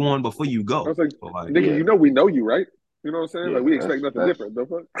know what you want before you I go. was like, So like, nigga, Yeah, you know we know you, right? You know what I'm saying? Like yeah. we expect That's nothing that's different. The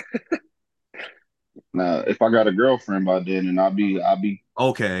fuck? now. If I got a girlfriend by then, and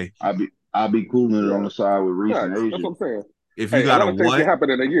okay, I'll be cooling it on Yeah, the side with Reese and facts. That's Asia. what I'm saying. if you Hey, a got a lot of things can what? happen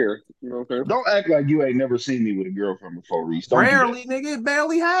in a year. You know what I'm saying? Don't act like you ain't never seen me with a girlfriend before, Reese. Don't do that, Rarely, nigga, it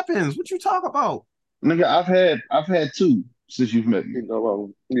barely happens. What you talk about? nigga. I've had two since you've met me. You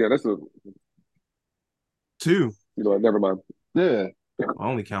know, yeah, that's a Two. never mind. Yeah, I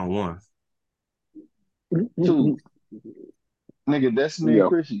only count one. two, nigga. Destiny and Yeah.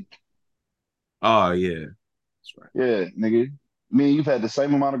 Chrissy. Oh yeah, that's right. Yeah, nigga. Me and you've had the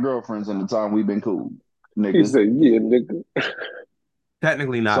same amount of girlfriends in the time we've been cool, He nigga. said, yeah, nigga.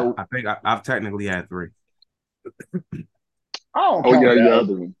 Technically not. So I think I've technically had three. I don't Oh yeah, count that yeah.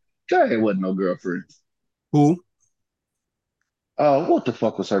 other one. That ain't wasn't no girlfriend. Who? What the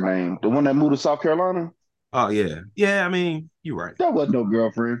fuck was her name? The one that moved to South Carolina? Oh yeah, yeah. I mean, you're right. That wasn't no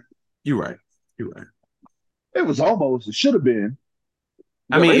girlfriend. You're right. You're right. It was almost. It should have been.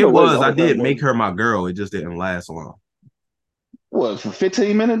 I Damn, I mean, didn't it know what was. I almost had did more. make her my girl. It just didn't last long. What, for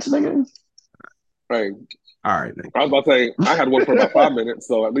 15 minutes, nigga? Hey, All right, nigga. I was about to say I had one for about 5 minutes,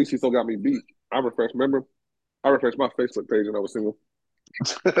 so at least she still got me beat. I refreshed. Remember, I refreshed my Facebook page and I was single.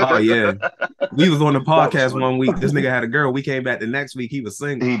 Oh yeah, we was on the That was podcast funny. one week. This nigga had a girl. We came back the next week. He was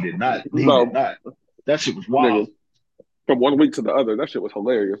single. He did not. He did No, not. That shit was nigga, wild. from one week to the other, that shit was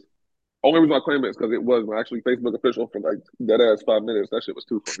hilarious. Only reason I claim it is because it was actually Facebook official for like dead ass 5 minutes. That shit was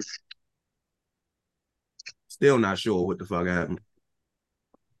too funny. Still not sure what the fuck happened.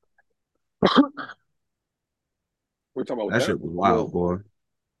 We talking about with That that? shit was Well, wild, boy.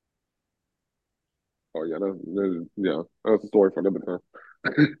 oh yeah, yeah, that's a story for another time.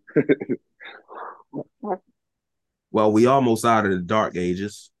 Well, we almost out of the dark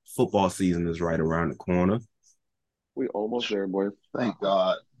ages. Football season is right around the corner. We almost there, boy. Thank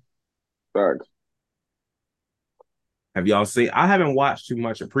God. Facts. Have y'all seen? I haven't watched too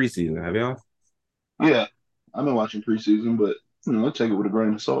much of preseason. Have y'all? Yeah, I've been watching preseason, but I take it with a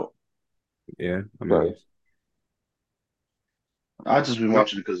grain of salt. Yeah, I mean, Facts. I just been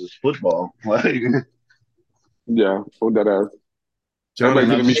watching it because it's football. Like, Yeah, on that ass. Everybody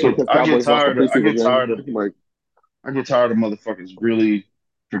Jonathan I giving me just shit Taylor. get because I get Cowboys lost the tired of I preseason get game. tired of I'm like, I get tired of motherfuckers really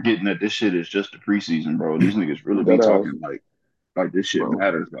forgetting that this shit is just a preseason, bro. These niggas really be that ass. talking like this shit Bro.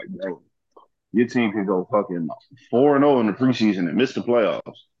 matters. Like, bro, your team can go fucking 4-0 in the preseason and miss the playoffs.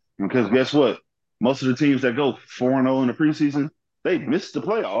 Because guess what? Most of the teams that go 4-0 in the preseason, they miss the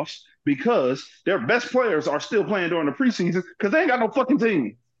playoffs because their best players are still playing during the preseason because they ain't got no fucking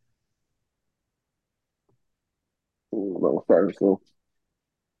team. No, sorry, so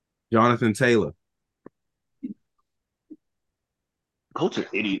Jonathan Taylor. Coach are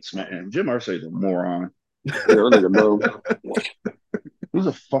idiots, man. Jim Irsay's a moron. yeah, that nigga dumb. He's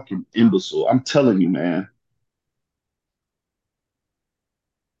a fucking imbecile. I'm telling you, man.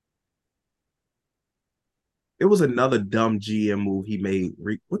 It was another dumb GM move he made.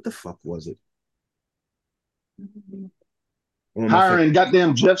 What the fuck was it? One of my favorite. Hiring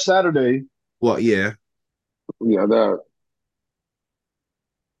goddamn Jeff Saturday. Well, yeah. Yeah, that.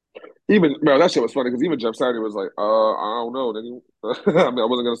 Even bro, that shit was funny because even Jeff Saturday was like, I don't know, nigga. I mean, I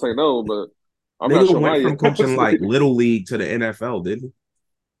wasn't gonna say no, but I'm not Nigga sure why went he from coaching like little league to the NFL, didn't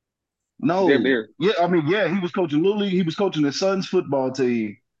damn No. near. Yeah, I mean, yeah, he was coaching Little League. He was coaching his son's football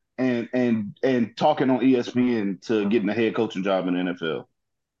team and talking on ESPN to getting a head coaching job in the NFL.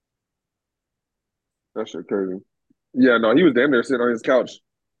 That shit crazy. Yeah, no, he was damn near sitting on his couch,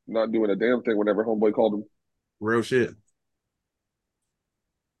 not doing a damn thing whenever homeboy called him. he? Real shit.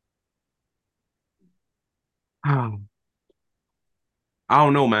 I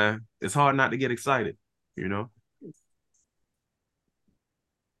don't know, man. It's hard not to get excited, you know?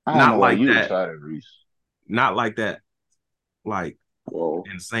 I don't Not know why like you that. excited, Reese. Not like that. Like Well,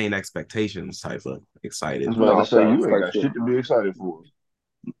 insane expectations type of I excited. was about to no say facts, you ain't type got shit. shit to be excited for.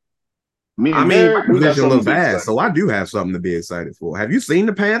 Me I and mean, Derek, my we got division something look to be bad, excited so I for. do have something to be excited for. Have you seen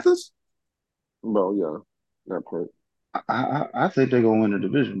the Panthers? No, yeah, that part. I think they're gonna win the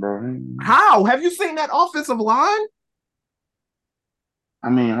division, bro. How? Have you seen that offensive line? I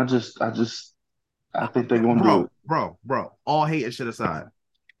mean, I think they're gonna do it. Bro. All hate and shit aside,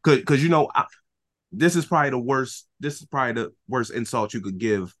 because you know this is probably the worst. This is probably the worst insult you could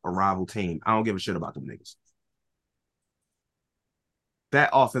give a rival team. I don't give a shit about them niggas. That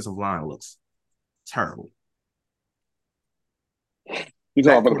offensive line looks terrible. You That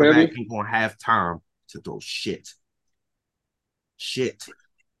talking about the quarterback Panthers? ain't gonna have time to throw shit. Shit.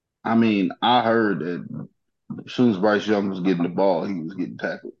 I mean, I heard that as soon as Bryce Young was getting the ball, he was getting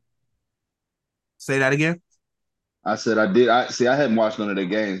tackled. Say that again. I said I did. I see. I hadn't watched none of their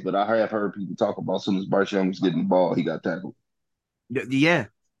games, but I have heard people talk about as soon as Bryce Young was getting the ball, he got tackled. Yeah.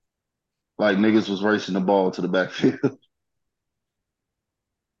 Like niggas was racing the ball to the backfield.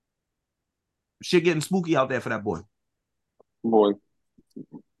 Shit getting spooky out there for that boy. Boy,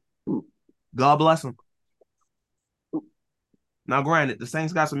 God bless him. Now, granted, the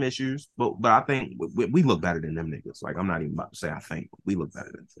Saints got some issues, but I think we look better than them niggas. Like, I'm not even about to say I think. We look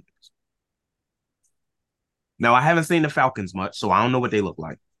better than them niggas. Now, I haven't seen the Falcons much, so I don't know what they look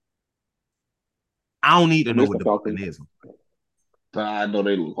like. I don't need to know miss what the the Falcons. Buccaneers look like. I know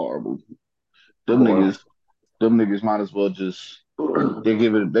they look horrible. Boy, Them niggas might as well just they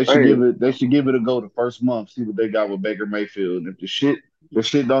should hey, give it a go the first month, see what they got with Baker Mayfield. And if the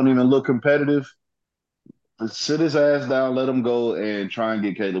shit don't even look competitive, just sit his ass down, let him go and try and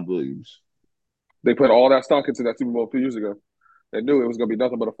get Caleb Williams. they put all that stock into that Super Bowl a few years ago. They knew it was gonna be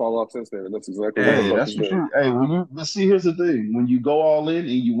nothing but a fall off since then, and that's exactly what the Hey, Hey, fuck that's has for been. sure. Hey, but see, here's the thing: when you go all in and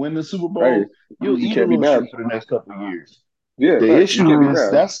you win the Super Hey, Bowl, you'll you eat a can't be little mad. shit for the next couple of years. Yeah, The facts. You can't be issue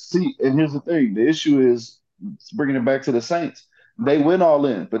is mad. and here's the thing: the issue is bringing it back to the Saints. They went all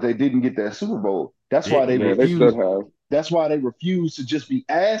in, but they didn't get that Super Bowl. didn't Man, they should get have. That's why they refuse to just be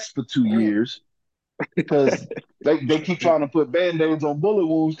asked for 2 years because they keep trying to put band-aids on bullet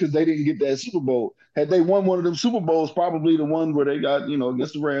wounds because they didn't get that Super Bowl. Had they won one of them Super Bowls, probably the one where they got,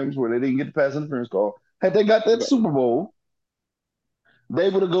 against the Rams where they didn't get the pass interference call. Had they got that Super Bowl, they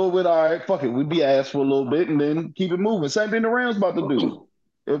would have go with, all right, fuck it. We'd be asked for a little bit and then keep it moving. Same thing the Rams about to do.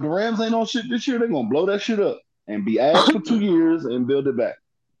 If the Rams ain't on shit this year, they're gonna blow that shit up and be asked for 2 years and build it back.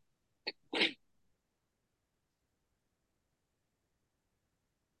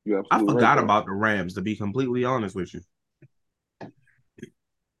 You're I absolutely right, forgot though. about the Rams, to be completely honest with you.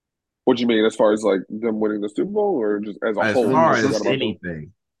 What you mean, as far as like them winning the Super Bowl, or just as a As whole, you far just Mm-hmm. forgot as about them?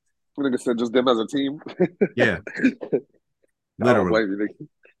 anything. I think I said just them as a team. Yeah, I don't literally. blame you, Nick.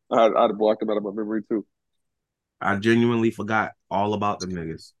 I'd have blocked them out of my memory too. I genuinely forgot all about them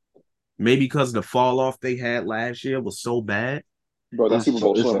niggas. Maybe because the fall off they had last year was so bad. Bro, that Super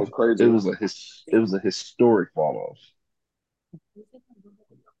Bowl slump was It crazy. was it was a historic fall off.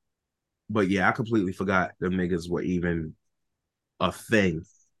 But yeah, I completely forgot them niggas were even a thing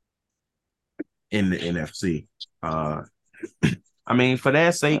in the NFC. I mean, for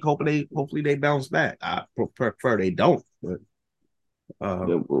their sake, hopefully they bounce back. I prefer they don't, but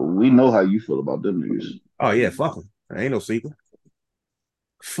Yeah, well, we know how you feel about them niggas. oh yeah, fuck them. Ain't no secret.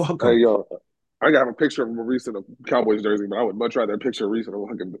 Fuck Hey, them. yo, I got a picture of Maurice in a Cowboys jersey, but I would much rather picture Reese in a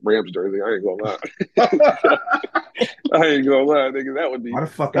fucking Rams jersey. I ain't gonna lie. I ain't gonna lie, nigga. That would be. Why the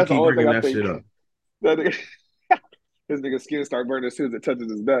fuck you That's the keep only thing bringing I that think. shit up? That nigga, his nigga skin start burning as soon as it touches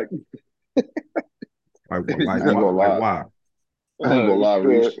his back. Like, I like ain't why? gonna Like lie. why? I ain't gonna lie, Shit.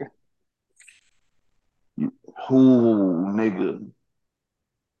 Reese. Who nigga,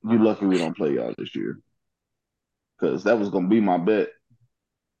 you lucky we don't play y'all this year. Cause that was gonna be my bet.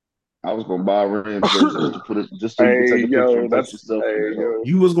 I was gonna buy a Rams jersey just to put it just so you could take Hey, a picture yo, and post that's yourself in hey, there. yo.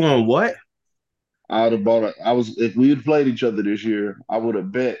 You was going what? I would have bought it. I was if we had played each other this year, I would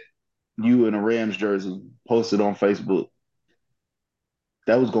have bet you in a Rams jersey, posted on Facebook.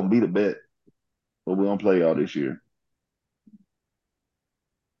 That was gonna be the bet, but we don't play y'all this year.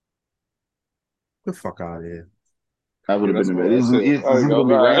 Get the fuck out of here. That would Yeah, have been that's the real bet. ass shit. I Is ain't it gonna gonna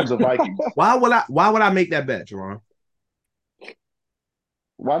be lie. Rams or Vikings? Why would I make that bet, Jerron?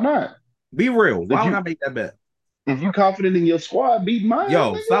 Why not? Be real. If Why would you I make that bet? if you confident in your squad beating mine,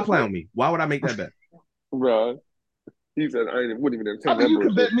 Yo, stop nigga, playing with me. Why would I make that bet? Bro, he said wouldn't even I entertain mean that you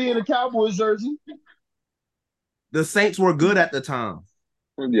could bullshit. bet me in a Cowboys jersey. The Saints were good at the time.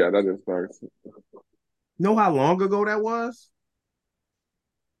 Yeah, that is nice. Know how long ago that was?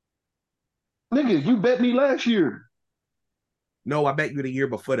 Nigga, you bet me last year. No, I bet you the year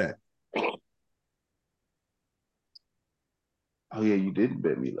before that. Oh yeah, you didn't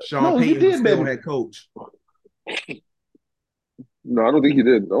bet me last. Sean No, you Payton was did bet still me. head coach. No, I don't think he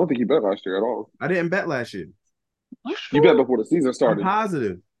did. I don't think he bet last year at all. I didn't bet last year. You You bet sure? before the season I'm started.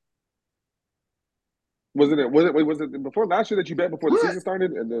 positive. Was it before last year that you bet before the What? season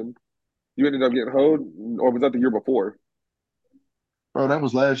started, and then you ended up getting hoed, or was that the year before? Bro, that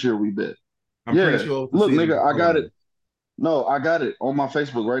was last year we bet. I'm pretty Yeah. sure it was the Look, season nigga, I before got it. then. No, I got it on my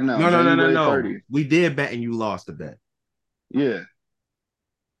Facebook right now. No. January No. 30th. We did bet and you lost the bet. Yeah.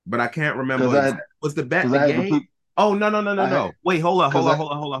 But I can't remember. Because I had Was the bet because the I had to game? put Oh, no. I had Wait, hold because I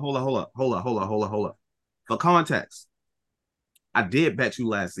up. For context, I did bet you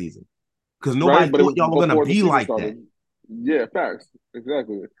last season because Right, nobody but it thought was y'all were gonna before the be season like that. started. Yeah, facts,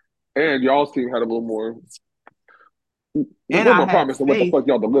 exactly. And y'all's team had a little more And I had promise than what the faith. fuck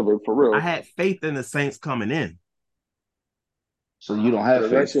y'all delivered for I real. had faith in the Saints coming in. so you don't have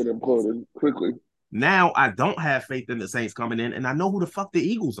And that faith. shit imploded quickly. Now I don't have faith in the Saints coming in, and I know who the fuck the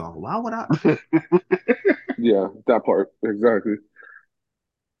Eagles are. Why would I? Yeah, that part exactly.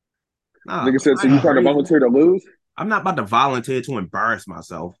 Nah, Nigga said, so I you ain't trying to crazy. volunteer to lose? I'm not about to volunteer to embarrass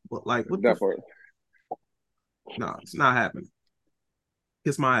myself. But like, what the? That part. No, it's not happening.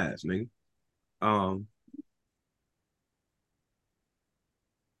 Kiss my ass, nigga. Um.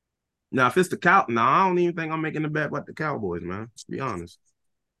 Now, if it's the cow, no, I don't even think I'm making the bet about the Cowboys, man. To be honest,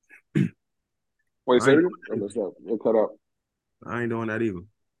 Wait, I say it ain't, again? I missed that. It cut out. I ain't doing that either.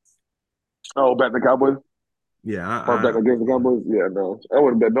 Oh, bet the Cowboys? Yeah, Or bet against the Cowboys? Yeah, no. I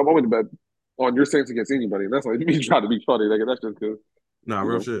wouldn't bet. No, I wouldn't bet on your Saints against anybody. That's like me trying to be funny. Nigga. That's just because, no, you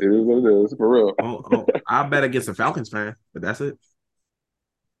real know, shit. it is what it is, for real. I bet against a Falcons fan, but that's it.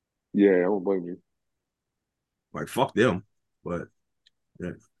 Yeah, I don't blame you. Like, fuck them. But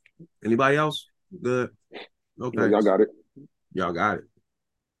yeah. Anybody else? Good. No, Okay. y'all got it. Y'all got it.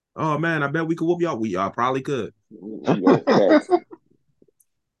 Oh man, I bet we could whoop y'all. Y'all probably could. Yeah, facts.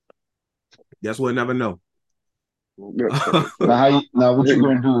 Guess we'll never know. Now what you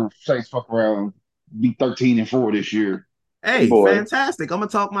gonna do if Saints fuck around, be 13-4 this year? Hey, Boy, fantastic. I'm gonna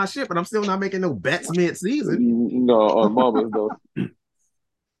talk my shit, but I'm still not making no bets mid-season. no, on Mamas though.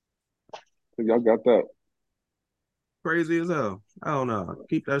 So y'all got that. Crazy as hell. I don't know.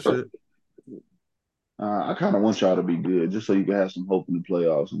 Keep that shit. I kind of want y'all to be good, just so you can have some hope in the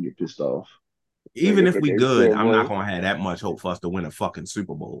playoffs and get pissed off. Even if we They good, still I'm not win. gonna have that much hope for us to win a fucking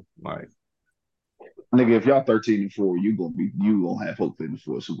Super Bowl. Like, Nigga, if y'all 13-4, you gonna have hope in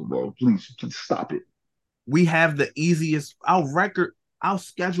for a Super Bowl. Please stop it. we have the easiest. Our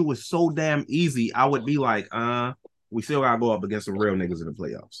schedule is so damn easy. I would be like, we still gotta go up against some real niggas in the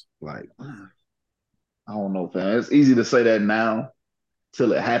playoffs. Like, I don't know, fam. It's easy to say that now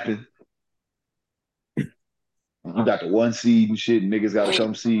till it happens. You got the 1 seed and shit, and niggas gotta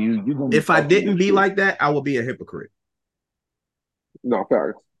come see you. You gonna be if I talking didn't this be shit. like that, I would be a hypocrite. No,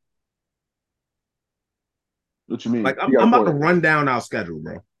 facts. What you mean? Like, You got a I'm about to point. run down our schedule,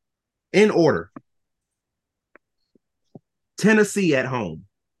 bro. In order. Tennessee at home.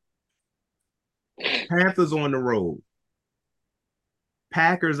 Panthers on the road.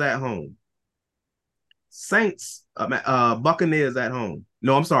 Packers at home. Saints, Buccaneers at home.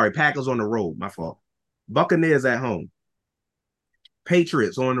 No, I'm sorry. Packers on the road. My fault. Buccaneers at home.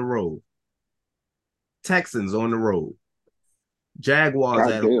 Patriots on the road. Texans on the road. Jaguars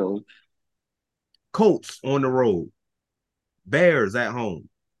God at home. damn. Colts on the road. Bears at home.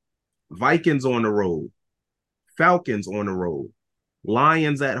 Vikings on the road. Falcons on the road.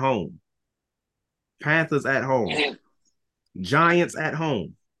 Lions at home. Panthers at home. Giants at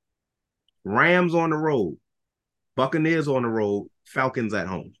home. Rams on the road. Buccaneers on the road. Falcons at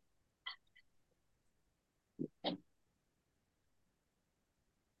home.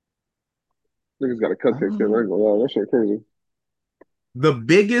 Niggas got a cupcake there. I ain't gonna lie. That shit crazy. The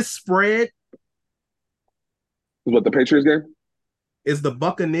biggest spread Is what the Patriots game? is the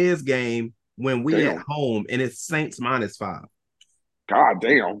Buccaneers game when we at Damn. home and it's Saints -5. God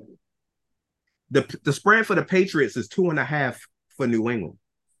damn. The spread for the Patriots is 2.5 for New England.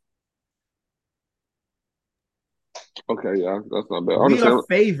 Okay, yeah, that's not bad. We Honestly, are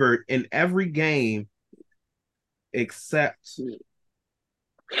favored in every game except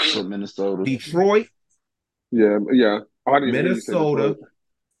For Minnesota. Detroit, yeah. Oh, I didn't even hear you say Minnesota, Detroit.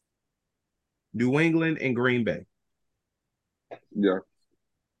 New England, and Green Bay. Yeah.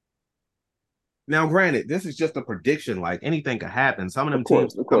 Now, granted, this is just a prediction. Like, anything could happen. Some of them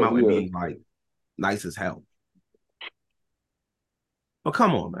teams Of come course, out and yeah. be like nice as hell. But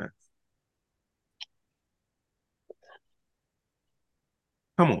come on, man.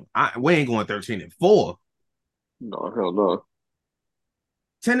 Come on. We ain't going 13-4. No, hell no.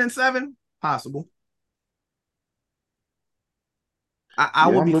 10-7? Possible. I Yeah,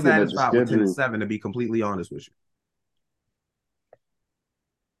 would I'm be looking at the satisfied with schedule. 10-7, to be completely honest with you.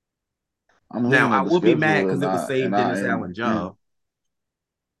 I'm Now, looking I at the would be mad schedule, because and it would I save and I Dennis and, Allen and job.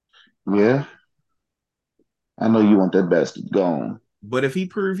 yeah, I know you want that bastard gone. But if he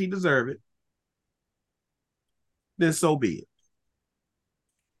proves he deserve it, then so be it.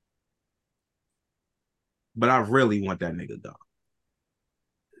 But I really want that nigga gone.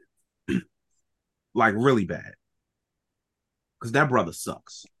 Like, really bad. Because that brother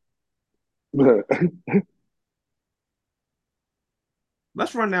sucks. Let's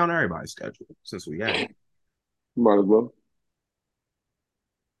run down everybody's schedule since we at it. Might as well.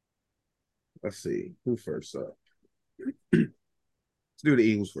 Let's see. Who first up? Let's do the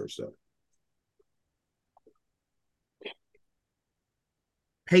Eagles first up.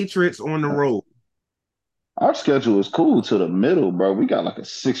 Patriots on the road. Our schedule is cool to the middle, bro. We got like a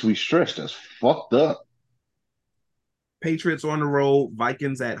 6-week stretch that's fucked up. Patriots on the road.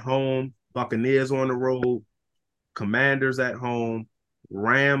 Vikings at home. Buccaneers on the road. Commanders at home.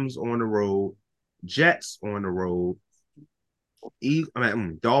 Rams on the road. Jets on the road.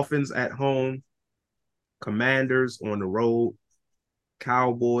 Dolphins at home. Commanders on the road.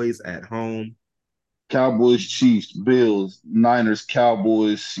 Cowboys at home. Cowboys, Chiefs, Bills, Niners,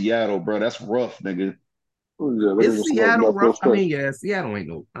 Cowboys, Seattle, bro. That's rough, nigga. Yeah, Is Seattle rough? I mean, yeah. yeah, Seattle ain't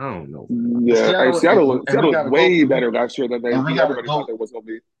no. I don't know. Yeah, hey, Seattle and we was gotta way go, better last year than and we gotta everybody thought go, they was gonna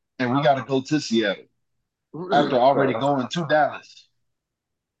be. and we gotta go to Seattle after already going to Dallas.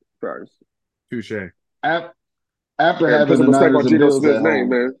 Sorry. Touche. After And put having a the mistake Niners on and Geno Bills at Smith's name, home.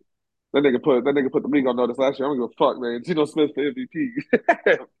 man. That nigga put the league on notice last year. I don't give a fuck, man. Geno Smith for MVP.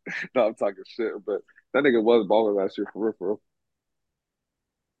 No, I'm talking shit, but that nigga was balling last year for real, for real.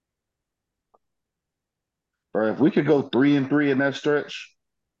 Bro, if we could go 3-3 in that stretch,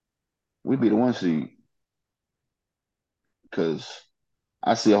 we'd be the 1 seed. Because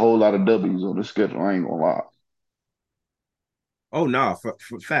I see a whole lot of W's on the schedule. I ain't gonna lie. Oh no, for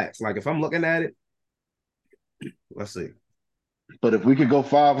facts. Like if I'm looking at it, let's see. But if we could go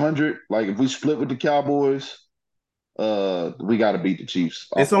 500, like if we split with the Cowboys, we got to beat the Chiefs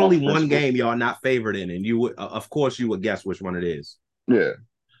It's off only one principle. game y'all not favored in, and you would, of course, you would guess which one it is. Yeah,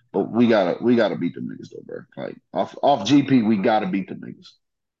 but we gotta beat the niggas though, bro. Like off GP, we gotta beat the niggas.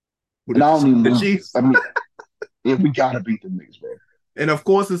 And I don't The even. Chiefs. I mean, yeah, we gotta beat the niggas, bro. And of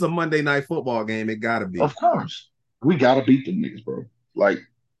course, it's a Monday night football game. It gotta be. Of course, we gotta beat the niggas, bro. Like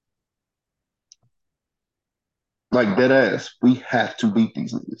dead ass. We have to beat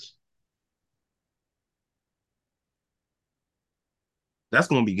these niggas That's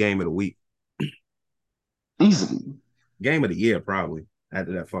gonna be game of the week, easily. game of the year, probably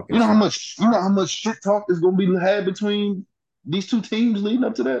after that fucking. You know how shit. much. You know how much shit talk is gonna be had between these two teams leading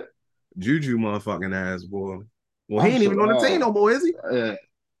up to that. Juju motherfucking ass boy. Well, he ain't even on the team Oh, no more, is he?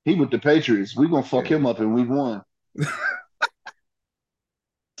 he with the Patriots. We gonna fuck Yeah. him up in week 1.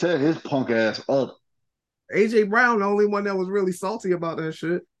 Tear his punk ass up. AJ Brown, the only one that was really salty about that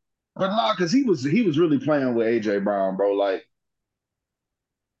shit. But nah, because he was really playing with AJ Brown, bro. Like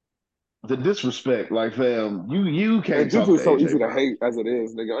the disrespect, like fam, you And can't talk Juju to is so AJ easy to Brown. hate as it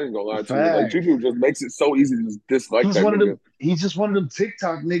is, nigga. I ain't gonna lie to you. Like Fact. Juju just makes it so easy to just dislike that nigga. He's just one of them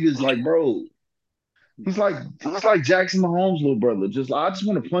TikTok niggas, like, bro. He's like Jackson Mahomes' little brother. I just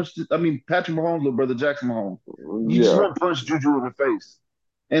want to punch. Patrick Mahomes' little brother, Jackson Mahomes. You just Yeah. want to punch Juju in the face,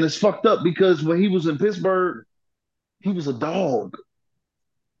 and it's fucked up because when he was in Pittsburgh, he was a dog.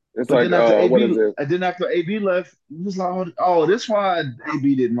 It's But like then after what is AB, it? and then after AB left, it was like, oh, that's why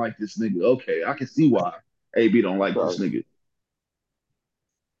AB didn't like this nigga. Okay, I can see why AB don't like this Sorry. nigga.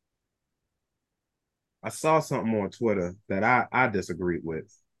 I saw something on Twitter that I disagreed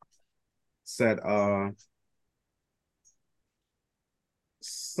with. Said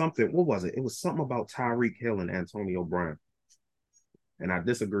something. What was it? It was something about Tyreek Hill and Antonio Brown, and I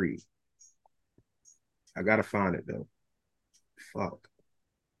disagreed. I gotta find it though. Fuck.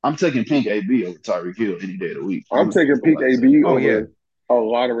 I'm taking Pink AB over Tyreek Hill any day of the week. I'm taking just gonna peak let you AB Oh know. yeah. over a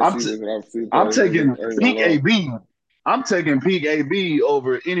lot of I'm t- receivers that I've seen I'm play. taking I ain't gonna Pink lie. AB. I'm taking Pink AB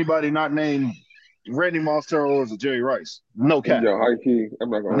over anybody not named Randy Moss, Terrell Owens, or Jerry Rice. No cap. Yo, high key. I'm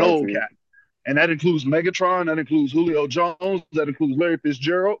not gonna lie No to you. cap. And that includes Megatron. That includes Julio Jones. That includes Larry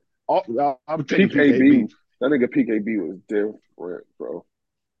Fitzgerald. I'm taking Peak Pink AB. AB. That nigga peak AB was different, bro.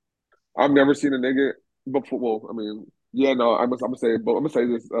 I've never seen a nigga before. Well, I mean, yeah, no, I'm gonna say, but I'm gonna say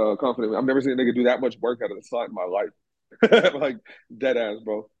this confidently. I've never seen a nigga do that much work out of the slot in my life. Like dead ass,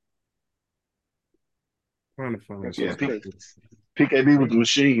 bro. Trying to find That Yeah, shit's something. crazy. PKB was a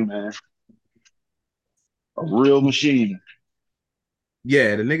machine, man. A real machine.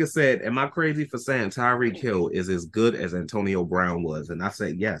 Yeah, the nigga said, "Am I crazy for saying Tyreek Hill is as good as Antonio Brown was?" And I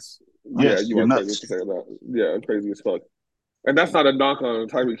said, "Yes." Yeah, Yes, you you're are crazy for nuts. saying that. Yeah, crazy as fuck. And that's not a knock on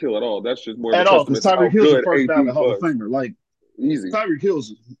Tyreek Hill at all. That's just more of a At all, because testament to Tyreek how Hill's a good first AB ballot Hall of was. Famer. Like Easy. Tyreek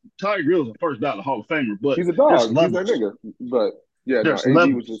Hill's a first ballot Hall of Famer, but He's a there's dog. He's that levels. nigga. But yeah, no, There's AB was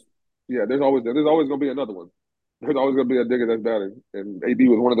levels. just there's always gonna be another one. There's always gonna be a nigga that's better. And AB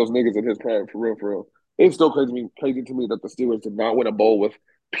was one of those niggas in his prime, for real, for real. It's still crazy to me that the Steelers did not win a bowl with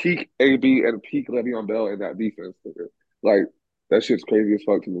peak AB and peak Le'Veon Bell in that defense. Nigga. Like that shit's crazy as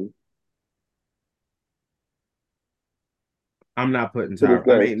fuck to me. I'm not putting To this Tyreek.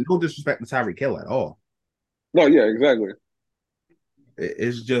 I day. mean, no disrespect to Tyreek Hill at all. No, yeah, exactly.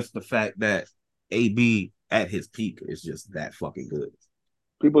 It's just the fact that AB at his peak is just that fucking good.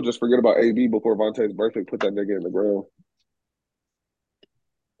 People just forget about AB before Vontae's birthday put that nigga in the ground.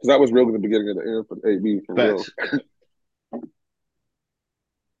 Because that was really the beginning of the end for AB, for real. Facts.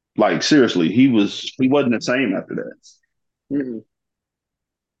 Like seriously, he wasn't the same after that. Mm-hmm.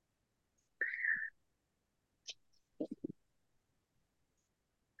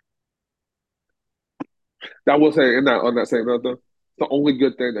 I will say, in that on that same note, though, the only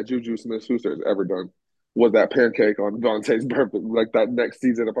good thing that Juju Smith-Schuster has ever done was that pancake on Vontae's birthday, like that next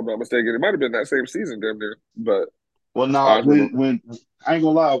season, if I'm not mistaken. It might have been that same season, damn near. But Well, I nah, remember, when I ain't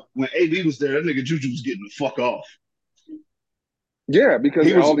gonna lie, when AB was there, that nigga Juju was getting the fuck off. yeah, because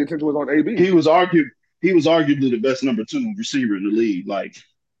He all was the attention was on AB. he was argued he was arguably the best number two receiver in the league. Like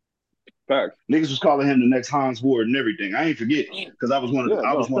Facts. niggas was calling him the next Hans Ward and everything. I ain't forget because Yeah, I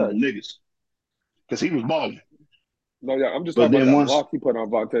no, was one of them facts. niggas because he was balling. No, yeah, I'm just But talking about then that once, block he put on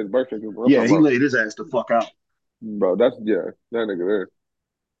Vontae's birthday. I'm talking yeah, he about, laid his ass the fuck out. bro, that's, yeah, that nigga there.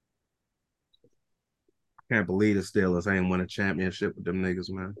 Can't believe the Steelers ain't won a championship with them niggas,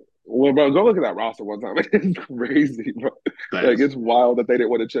 man. Well, bro, go look at that roster one time. It's crazy, bro. Like, Facts. it's wild that they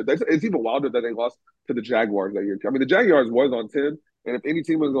didn't win a chip. It's even wilder that they lost to the Jaguars that year. I mean, the Jaguars was on 10, and if any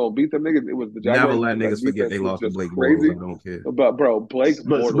team was going to beat them niggas, it was the Never Jaguars let because that niggas forget defense they was lost to just Blake Bortles. crazy. I don't care. But, bro, Blake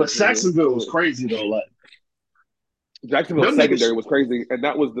But Bortles, Saxonville was nigga, crazy though. Like Jacksonville's them niggas, secondary was crazy, and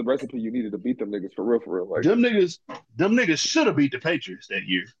that was the recipe you needed to beat them niggas for real, for real. Like, them niggas, them niggas should have beat the Patriots that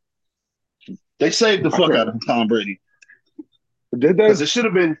year. They saved the I fuck can't. out of Tom Brady. Did they? Because it should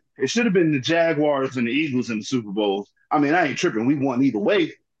have been the Jaguars and the Eagles in the Super Bowl. I mean, I ain't tripping. We won either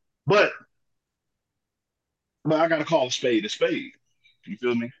way. But I gotta call a spade a spade. You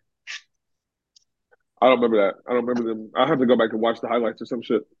feel me? I don't remember that. I don't remember them. I have to go back and watch the highlights or some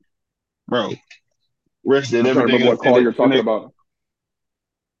shit. Bro, Rest did I'm trying to everything remember what and call you're talking about.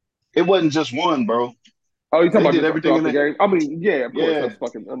 it wasn't just one, bro. Oh, you talking They about did just everything throughout in the it. game? I mean, yeah, of course. Yeah. That's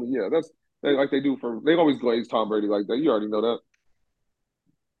fucking. I mean, yeah, that's like they do for. They always glaze Tom Brady like that. You already know that.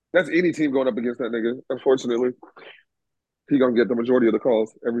 That's any team going up against that nigga. Unfortunately, he gonna get the majority of the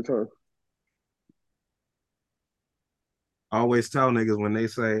calls every time. I always tell niggas when they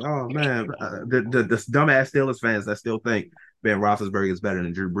say, "Oh man," the dumbass Steelers fans that still think Ben Roethlisberger is better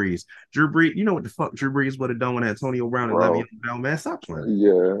than Drew Brees. Drew Brees, you know what the fuck Drew Brees would have done with Antonio Brown and Le'Veon Bro, Bell? Man, stop playing.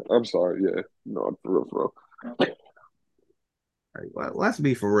 yeah, I'm sorry. Yeah, no, for real, for real. Like, let's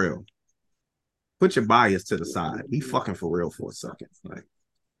be for real. Put your bias to the side. Be fucking for real for a second. Like,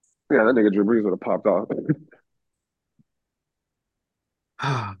 Yeah, that nigga Drew Brees would have popped off.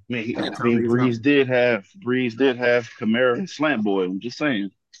 I mean, I tell niggas how. Breeze did have Kamara and Slant Boy. I'm just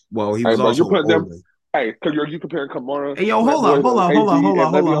saying. Well, he Hey, was bro, you're also putting them. older. Hey, cause you comparing Kamara, Hey, yo, Slant hold up, Boy hold to up, hold up, AB hold up,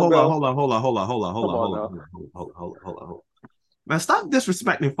 and hold up, Le'Veon hold up, Bell. hold up, hold up, hold up, hold up, hold Come up, on hold up, now. hold up. Man, stop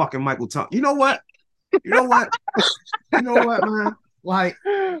disrespecting fucking Michael Thomas. You know what? You know what? You know what, man? Like,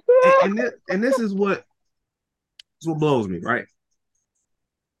 and this is what blows me, right?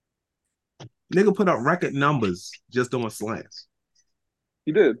 Nigga put up record numbers just doing slants.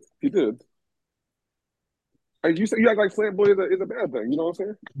 He did. He did. Hey, you say you act like Slant Boy is a bad thing. You know what I'm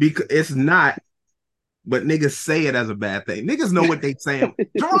saying? Because it's not, but niggas say it as a bad thing. Niggas know what they saying.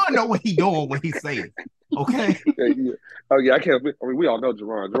 Jerron know what he doing when he say it. Okay. Yeah, yeah. Oh yeah, I can't. I mean, we all know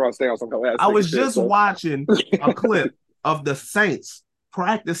Jerron. Jerron stay on some kind of ass I nigga was shit. just So watching a clip of the Saints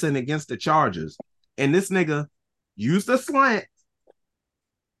practicing against the Chargers, and this nigga used a slant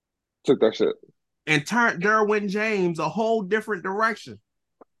took that shit. and turned Derwin James a whole different direction.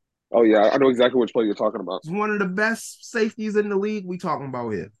 Oh yeah, I know exactly which play you're talking about. He's one of the best safeties in the league we talking about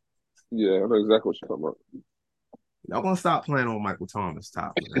here. Yeah, I know exactly what you're talking about. Y'all gonna stop playing on Michael Thomas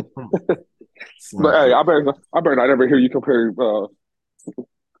top, man. But hey, I better not ever hear you compare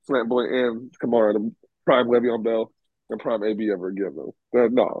Slant Boy and Kamara to prime Le'Veon Bell and prime AB ever again though.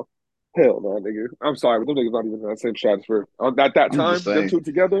 No, Hell no, nigga. I'm sorry, but them niggas not even in the same stratosphere. At that I'm time, just them saying. two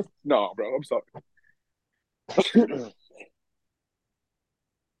together, no, bro. I'm sorry.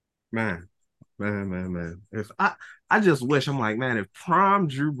 Man, man. If I just wish I'm like, man, if prime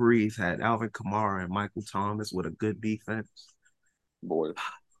Drew Brees had Alvin Kamara and Michael Thomas with a good defense, Boy,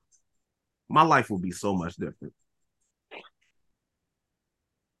 my life would be so much different.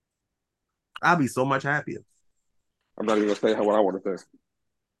 I'd be so much happier. I'm not even gonna say what I want to say.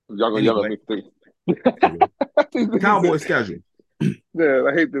 Y'all gonna yell at Anyway, me for things. anyway. These niggas Cowboy said- schedule. Yeah,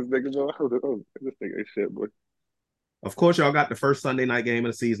 I hate this nigga, bro. This nigga ain't shit, boy. Of course, y'all got the first Sunday night game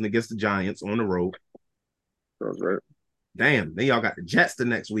of the season against the Giants on the road. That's right. Damn, then y'all got the Jets the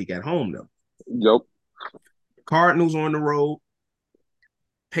next week at home though. Yup. Cardinals on the road,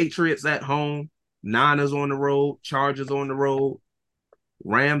 Patriots at home, Niners on the road, Chargers on the road,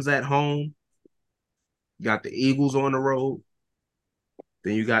 Rams at home. You got the Eagles on the road.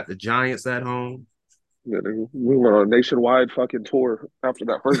 Then you got the Giants at home. Yeah, nigga. We went on a nationwide fucking tour after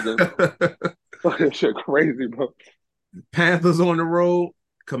that first game. Fucking shit crazy, bro. Panthers on the road,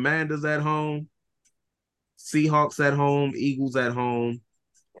 Commanders at home, Seahawks at home, Eagles at home.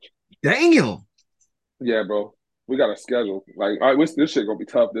 Damn. Yeah, bro. We got a schedule. Like, all right, this shit gonna be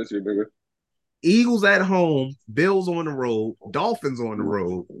tough this year, nigga. Eagles at home, Bills on the road, Dolphins on the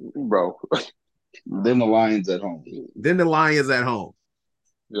road, Bro. Then the Lions at home. then the Lions at home.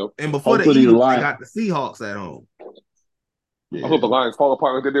 Yep. And before the Hopefully the Eagles, they Lions. got the Seahawks at home. I hope the Lions fall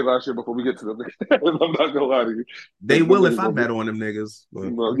apart like they did last year before we get to them. I'm not gonna lie to you. They Them will niggas if I gonna be- bet on them niggas.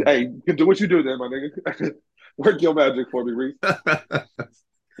 But... Well, hey, do what you do then, my nigga. Work your magic for me, Reese.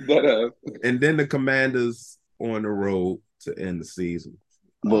 That And then the Commanders on the road to end the season.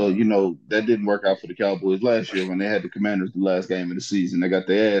 Well, you know, that didn't work out for the Cowboys last year when they had the Commanders the last game of the season. They got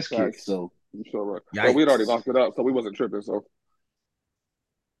their ass kicked. Facts. So I'm sure right. Yikes. But we'd already locked it up, so we wasn't tripping. So,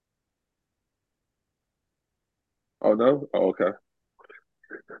 oh no, oh okay.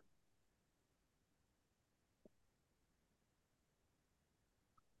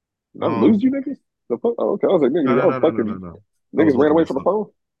 No, lose you niggas. The fuck? Oh, okay. I was like, niggas, No. niggas ran away at from the something. phone.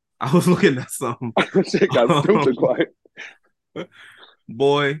 I was looking at something. Shit got stupid quiet.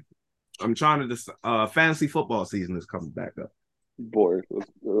 Boy, I'm trying to fantasy football season is coming back up. Boy,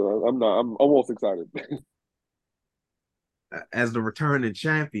 I'm almost excited. As the returning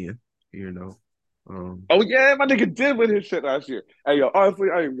champion, you know. Oh yeah, my nigga did win his shit last year. Hey yo, honestly,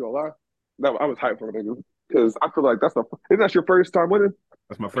 I ain't gonna lie. No, I was hyped for the niggas because I feel like isn't that your first time winning?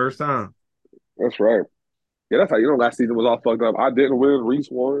 That's my first time. That's right. Yeah, that's how you know last season was all fucked up. I didn't win, Reese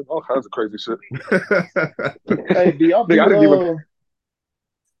won, all kinds of crazy shit. hey, do y'all do Nigga, I didn't even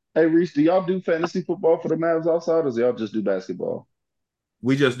Hey Reese, do y'all do fantasy football for the Mavs Outsiders? Or y'all just do basketball?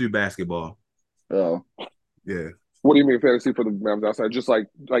 We just do basketball. Oh, Yeah. What do you mean fantasy for the Mavs outside? Just like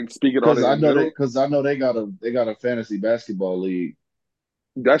speaking on because it I in know general? they got a fantasy basketball league.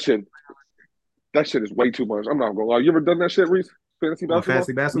 That shit is way too much. I'm not gonna lie. You ever done that shit, Reese? Fantasy On basketball?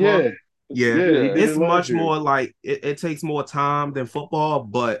 fantasy basketball? Yeah, Yeah. yeah, he did It's it last much year. more like it takes more time than football,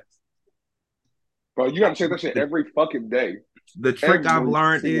 but Bro, you gotta check that shit every fucking day. the trick I've Every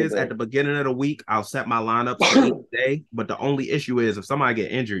learned single is day. at the beginning of the week, I'll set my lineups for each day. But the only issue is if somebody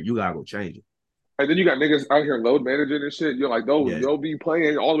get injured, you gotta go change it. And then you got niggas out here load managing and shit. You're like, Yeah. you'll be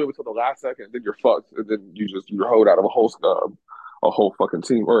playing all the way until the last second, then you're fucked. And then you're hold out of a whole fucking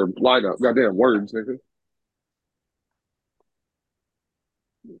team or lineup. Goddamn words, nigga.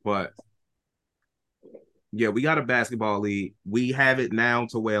 But yeah, we got a basketball league. We have it now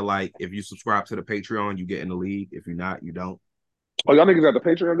to where like if you subscribe to the Patreon, you get in the league. If you're not, you don't. Oh, y'all niggas got the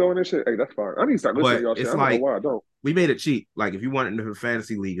Patreon going and shit? Hey, that's fine. I need to start listening But to y'all shit. it's I don't know like why I don't. we made it cheap. Like if you want into the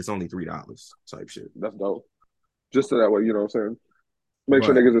fantasy league, it's only $3 type shit. That's dope. Just so that way, you know what I'm saying? Make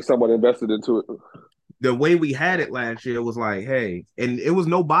sure But niggas are somewhat invested into it. the way we had it last year was like, hey, and it was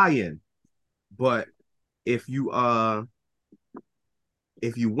no buy-in. But if you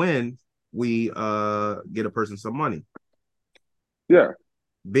win, we get a person some money. Yeah.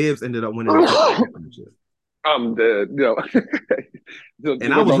 Bibbs ended up winning the championship. I'm dead. Yo.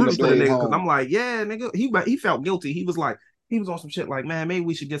 And I was rooting for the stayed nigga home. because I'm like, yeah, nigga. He felt guilty. He was like, he was on some shit like, man, maybe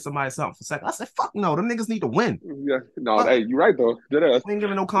we should get somebody something for second. I said, fuck no, them niggas need to win. Yeah. No, Fuck. hey, you right though. Dead ass. We ain't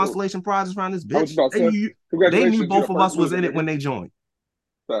giving no consolation prizes around this I was bitch. about to say, They congratulations. knew both you're of the us first was loser, in it nigga. when they joined.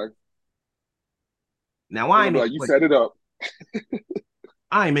 Facts. Now I ain't Like, make you the set it up.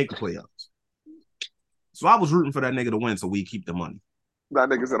 I ain't make the playoffs. So I was rooting for that nigga to win so we keep the money. That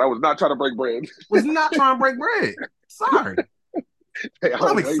nigga said I was not trying to break bread. Was not trying to break bread. Sorry. Hey,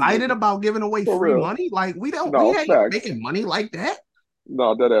 I'm excited about giving away For free real. money. Like we No, ain't facts. making money like that.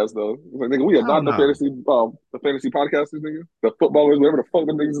 No, dead ass though. Like, nigga, we are Hell not no. the fantasy podcasters, nigga. The footballers, whatever the fuck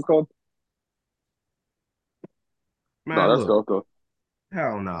them niggas is called. No, Man, that's look, dope though.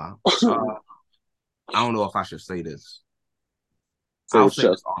 hell nah. I don't know if I should say this. Say I'll his say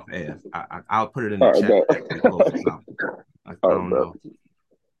this chest. off air. I'll put it in the All right, chat bet. after we close this out. I All right, don't bet. know.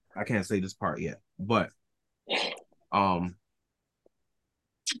 I can't say this part yet, but um,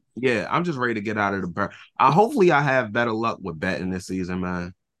 yeah, I'm just ready to get out of the burn. Hopefully, I have better luck with betting this season,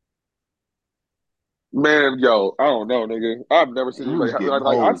 man. Man, yo, I don't know, nigga. I've never seen We anybody was getting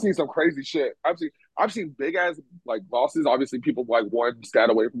like I've old. seen some crazy shit. I've seen big ass like losses. Obviously, people like one stat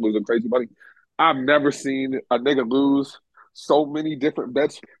away from losing crazy money. I've never seen a nigga lose so many different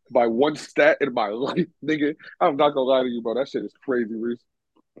bets by one stat in my life, nigga. I'm not gonna lie to you, bro. That shit is crazy, Reese.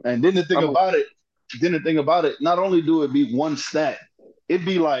 And I'm then the thing about it, not only do it be one stat, it'd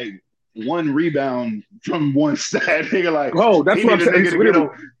be like one rebound from one stat. Nigga, like bro. That's he what I'm need a saying. nigga It's to get literally,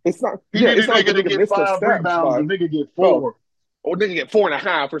 up. it's not. He Yeah, need a it's not like the nigga to nigga get missed a 5 stat rebounds. by, The nigga get bro. 4. Or nigga get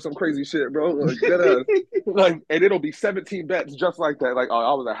 4.5 or some crazy shit, bro. Like that ass. Like, and it'll be 17 bets just like that. Like, oh,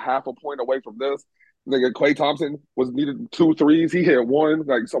 I was a half a point away from this. Nigga, Klay Thompson was needed 2 threes. He hit one.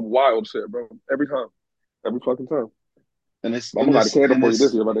 Like some wild shit, bro. Every time. Every fucking time. and it's I'm and gonna light a it's candle and for you this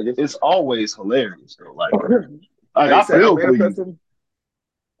it's year, my niggas. it's always hilarious though. Like Hey, say I'm manifesting.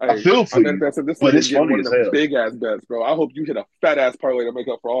 I Hey, feel I'm for you, manifesting this but nigga it's getting funny one of as them hell. big ass bets, bro. I hope you hit a fat ass parlay to make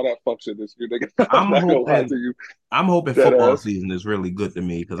up for all that fuck shit this year, nigga. I'm I'm not gonna lie hoping to you. I'm hoping That football ass. season is really good to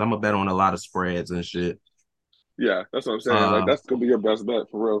me because I'm a bet on a lot of spreads and shit. Yeah, that's what I'm saying. Like Uh, that's gonna be your best bet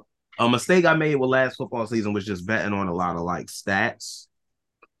for real. a mistake I made with last football season was just betting on a lot of like stats.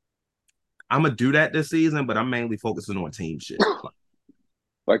 I'm gonna do that this season, but I'm mainly focusing on team shit, like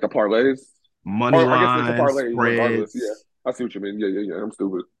Like the parlays. money Or I guess it's a line, parlay regardless. Yeah, spreads. I see what you mean. Yeah. I'm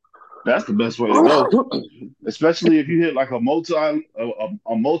stupid. That's the best way to go, especially if you hit like a multi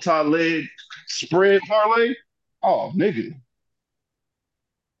leg spread parlay. Oh, Yeah,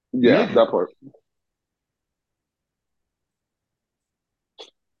 nigga. that part.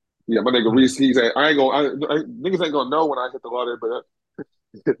 Yeah, my nigga Reese, he's I ain't gonna niggas ain't gonna know when I hit the lottery,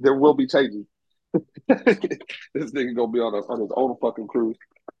 but there will be changes. This nigga gonna be on his own fucking cruise.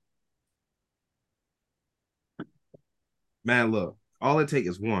 Man, look, all it takes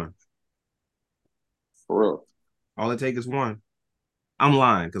is one. For real. All it takes is one. I'm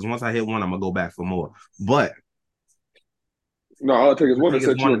lying because once I hit one, I'm gonna go back for more. But No, all it takes is all it one to takes is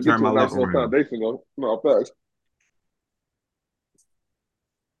set you one up to and get turn to my a luck nice little around. foundation though. No, facts.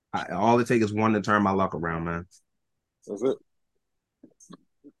 All it takes is one to turn my luck around, man. That's it.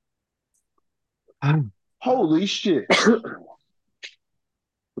 Holy shit.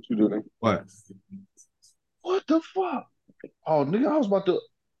 What you do, nigga? What? What the fuck? Oh, nigga, I was about to.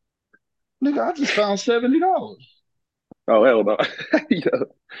 Nigga, I just found $70. Oh hell no.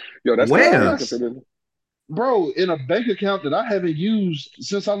 Yo, that's Bro, I crazy Where? got, considering. bro, in a bank account that I haven't used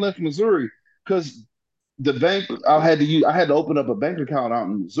since I left Missouri. Because the bank I had to open up a bank account out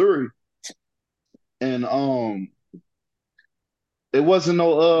in Missouri. And it wasn't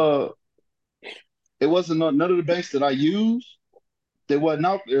no none of the banks that I used, they wasn't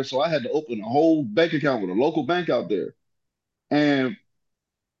out there. So I had to open a whole bank account with a local bank out there. And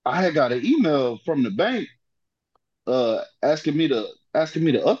I had got an email from the bank asking me to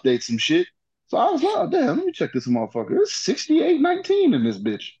update some shit. So I was like, oh, damn, let me check this motherfucker. It's 68.19 in this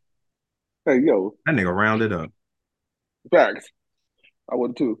bitch. Hey, yo, That nigga rounded up. facts. I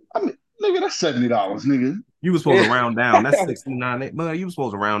would too. I mean, nigga, that's $70, nigga. You were supposed to round down. That's 69. But you were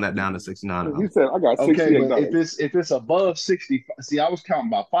supposed to round that down to 69. He said I got Okay, but $68. if it's above 60, see, I was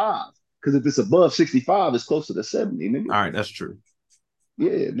counting by five. Because if it's above 65, it's closer to 70, nigga. All right, that's true. Yeah,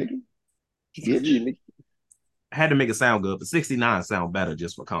 nigga. Yeah, Bitch. I had to make it sound good, but 69 sound better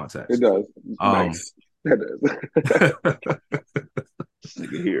just for it context. does. Um, Nice. That This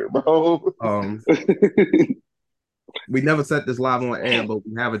nigga here, bro. um, does. we never set this live on air, but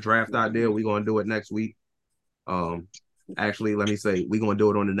we have a draft idea. We're gonna do it next week. Actually, let me say we're gonna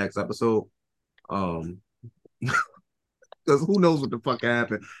do it on the next episode. Because who knows what the fuck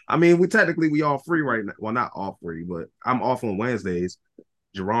happened? I mean, we all free right now. Well, not all free, but I'm off on Wednesdays.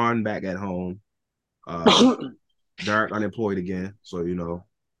 Jerron back at home. Derek unemployed again, so you know.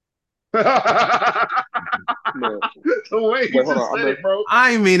 Man, The way he wait, hold just on. said it, bro.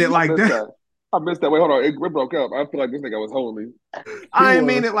 I ain't mean it I like missed that. that. I missed that. Wait, hold on. It broke up. I feel like this nigga was holy. I ain't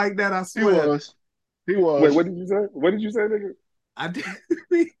mean was. it like that. I He swear. was. He Wait, was. what did you say? What did you say, nigga? I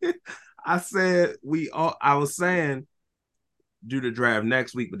did. I said we all. I was saying do the draft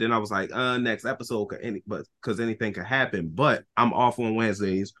next week, but then I was like, next episode but because anything could happen. But I'm off on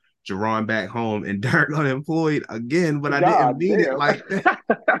Wednesdays. Jerron back home and Dirk unemployed again, but I didn't God mean it damn. like that.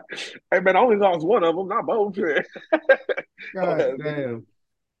 Hey man, I only lost one of them, not both. God damn.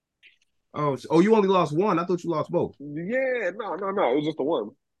 Oh, you only lost one. I thought you lost both. Yeah, no. It was just the one.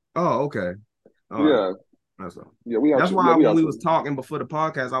 Oh, okay. All right. Yeah, That's all. yeah. We out. That's Yeah, why we when out. we was talking before the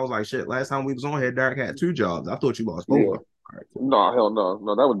podcast, I was like, shit, last time we was on here, Derek had 2 jobs. I thought you lost both of Yeah. them. All right, cool. No, hell no,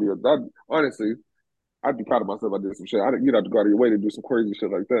 no. That would be that. Honestly, I'd be proud of myself. If I did some shit. You'd have to go out of your way to do some crazy shit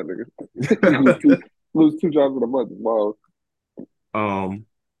like that, nigga. lose two jobs in a month. Wow. um,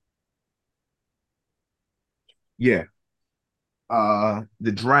 yeah.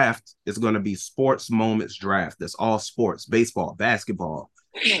 The draft is going to be sports moments draft. That's all sports: baseball, basketball.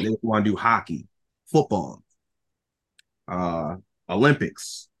 They want to do hockey, football, uh,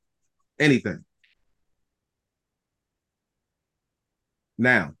 Olympics, anything.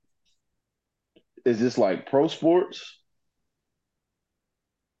 Now, Is this like pro sports?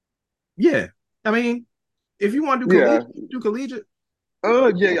 yeah, I mean, if you want to Yeah. do collegiate. Yeah.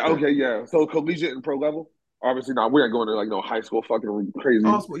 Okay. Okay. Yeah. So collegiate and pro level. Obviously, not. We ain't going to like no high school fucking crazy.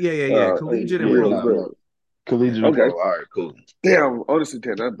 Also, yeah. Collegiate and Yeah, pro Real no, level. good. no. Collegiate and Okay. pro. All right, cool. Damn. Honestly,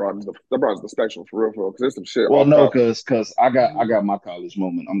 Tan, that broadens the spectrum for real. Because there's some shit Well, off no, top. cause I got my college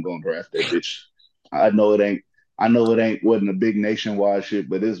moment. I'm gonna draft that bitch. I know it ain't. I know it ain't wasn't a big nationwide shit,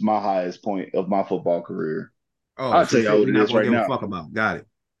 but it's my highest point of my football career. Oh, I'll some tell shit y'all what we're it not is gonna right give a now. fuck about. Got it.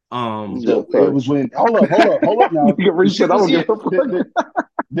 Yeah. So it was Facts. when hold up now. Nigga The Reese said, shit "I was don't give it. a fuck."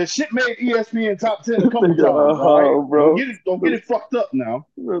 The shit made ESPN top 10 a couple Nigga, times. All right, bro. don't get it fucked up now.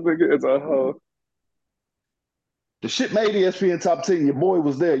 This nigga is a hoe. The shit made ESPN top 10. Your boy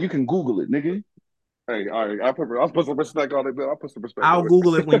was there. You can Google it, nigga. Hey, all right. I'll put some respect on it, man. I'll put some respect I'll on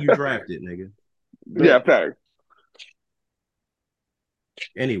Google it when you it. draft it, nigga. Yeah, Bet. fact.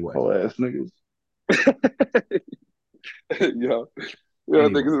 Anyway, Oh ass niggas. Yeah. Yeah,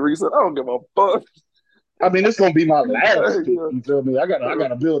 anyway. niggas Reese said, "I don't give a fuck." I mean, it's gonna be my last pick. Yeah. You feel me? I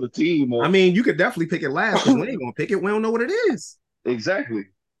gotta build a team I up. mean, you could definitely pick it last because we ain't gonna pick it. We don't know what it is. Exactly.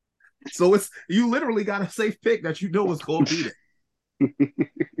 So it's you literally got a safe pick that you know is gonna be there.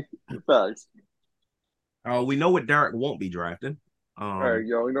 Facts. We know what Derek won't be drafting. Hey,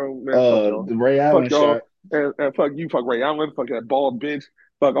 yo, man, fuck y'all. The Ray Fuck Allen y'all. shot. And fuck you, fuck Ray Allen, fuck that bald bitch.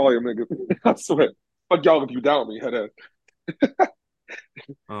 Fuck all your niggas. I swear. Fuck y'all if you doubt me. Head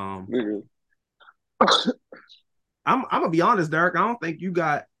um, nigga. I'm gonna be honest, Derek. I don't think you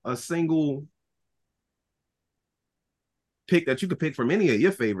got a single pick that you could pick from any of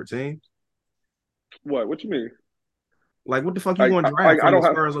your favorite teams. What you mean? Like, what the fuck you going to I draft from the don't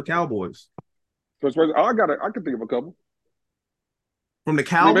have. Spurs or Cowboys? I can think of a couple. From the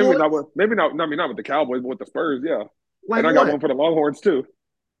I mean, Cowboys? maybe not. I mean, not with the Cowboys, but with the Spurs, yeah. Like And I got what? one for the Longhorns too.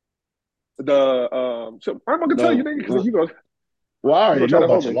 I'm gonna tell you, No. nigga, because you Well, I gonna already try know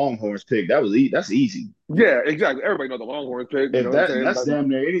to hold about your me. Longhorns pick. That's easy. Yeah, exactly. Everybody know the Longhorns pick. You If know what I'm that saying? that's damn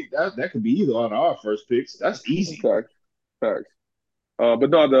near any that could be either on our first picks. That's easy. Facts, facts. But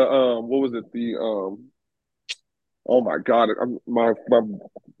no, the what was it? Oh my God, my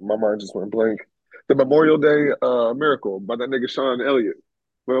mind just went blank. The Memorial Day miracle by that nigga Sean Elliott.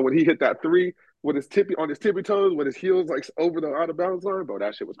 Well, when he hit that three with his tippy toes, with his heels like over the out of bounds line, bro,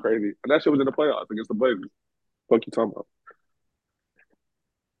 that shit was crazy. And that shit was in the playoffs against the Blazers. Fuck you talking about?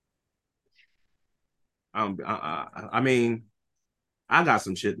 I mean, I got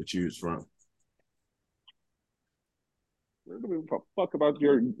some shit to choose from. I don't give a fuck about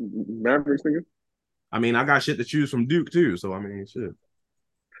your Mavericks, nigga. I mean, I got shit to choose from Duke too. So I mean, shit.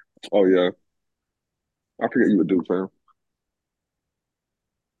 Oh yeah, I forget you a Duke fan.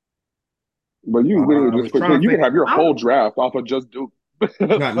 But you literally I just was trying to you can think. have your whole draft off of just Duke.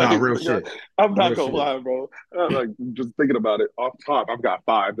 No, Like, real nigga, shit. I'm not Real gonna shit. lie, bro. I'm like just thinking about it off top. I've got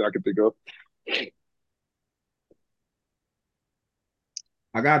 5 that I can think of.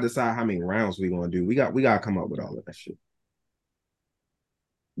 I gotta decide how many rounds we gonna do. We gotta come up with all of that shit.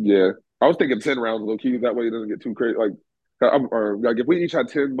 Yeah, I was thinking 10 rounds, low key. That way it doesn't get too crazy. Or like if we each had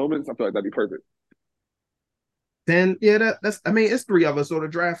 10 moments, I feel like that'd be perfect. 10, yeah, that's I mean, it's 3 of us, so the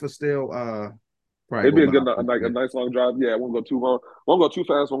draft is still probably It'd go be a by good, a like a bit. nice long drive. Yeah, it won't go too long. Won't go too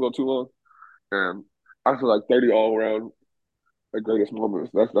fast. Won't go too long. And I feel like 30 all around the greatest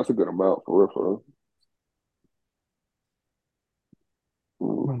moments. That's a good amount for real.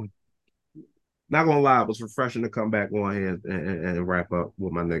 Mm. Not gonna lie, it was refreshing to come back on here and wrap up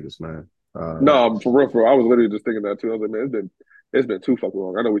with my niggas, man. No, for real, for real. I was literally just thinking that too. I was like, man, it's been too fucking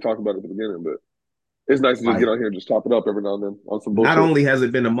long. I know we talked about it at the beginning, but it's nice to just get Like, on here and just chop it up every now and then on some not bullshit only has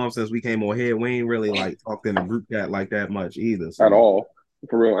it been a month since we came on here, we ain't really like talked in a group chat like that much either. at So all.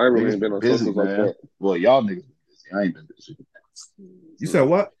 For real, I ain't really Niggas ain't been been on busy, socials like man. that. Well, y'all niggas been busy. I ain't been busy. you said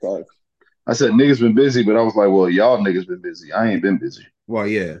what? Facts. I said niggas been busy, but I was like, well, y'all niggas been busy. I ain't been busy. Well,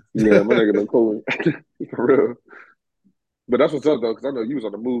 yeah. Yeah, my nigga been cooling for real. But that's what's up though, because I know you was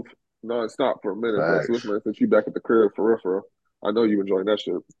on the move. non-stop for a minute, but Swiss Facts. man, since you back at the crib for real, I know you enjoying that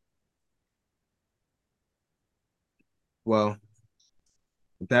shit. Well,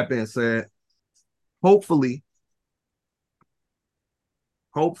 with that being said, hopefully,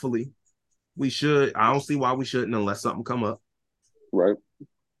 we should. I don't see why we shouldn't unless something come up. Right.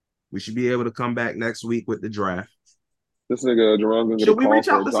 We should be able to come back next week with the draft. This nigga Jerron gonna get a Should we call reach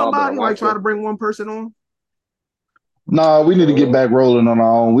for out a to job in somebody, like try Alaska. to bring one person on? Nah, we need to get Uh, back rolling on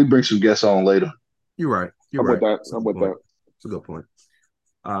our own. We bring some guests on later. You're right. You're I'm with right. that. That's a I'm good with point. that. It's a good point.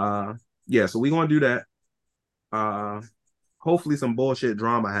 Yeah, so we're gonna do that. Hopefully some bullshit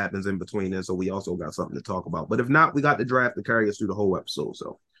drama happens in between this, so we also got something to talk about. But if not, we got the draft to carry us through the whole episode.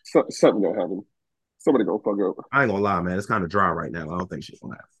 So Something gonna happen. Somebody gonna fuck up. I ain't gonna lie, man. It's kind of dry right now. I don't think shit's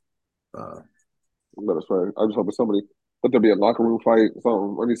gonna happen. But it's fine. I just hope somebody let there be a locker room fight.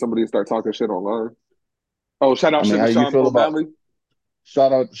 Something. I need somebody to start talking shit online. Oh, shout I out mean, shit how to you Sean feel about O'Malley.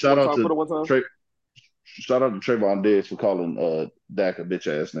 shout One out time, to put it one time. Shout out to Trayvon Diggs for calling Dak a bitch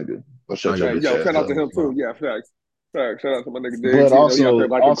ass nigga. Or Oh, shut yeah. your bitch Yo, ass shout out up. to him too. Wow. Yeah, facts. Facts. Shout out to my nigga But Diggs. You know, he out there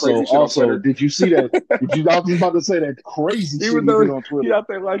liking crazy shit on also, Twitter. did you see that? I was about to say that crazy shit Even he though did on he Twitter. out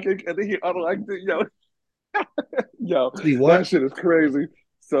there liking, and then he unliked it. Yo, See that what? shit is crazy.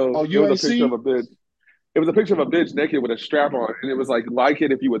 So Oh, it you was a ain't picture of see? a bitch. It was a picture of a bitch naked with a strap on, and it was like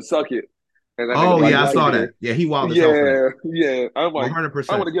it if you would suck it. And that nigga Oh was like, yeah, I nah, he saw didn't. that. Yeah, he wild as hell for that. Yeah, yeah. I'm like, I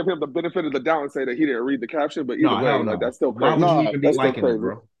 100%. want to give him the benefit of the doubt and say that he didn't read the caption, but either No, way, hell like no. that's still Why would crazy. you Nah, even be That's still liking it, crazy.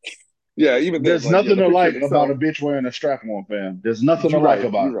 bro? Yeah, even then, there's like, yeah, nothing the to picture like in about itself. a bitch wearing a strap on, fam. There's nothing to You're like right.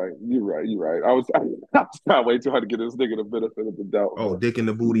 about You're it. right. You're right. You're right. I was trying way too hard to get this nigga the benefit of the doubt, Oh, dick in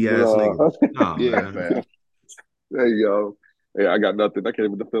the booty but ass nigga. Nah, Yeah, man. fam. hey yo, hey, I got nothing. I can't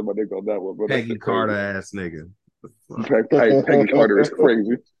even defend my nigga on that one, but that Peggy shit Carter crazy. ass nigga. Hey, Peggy Carter is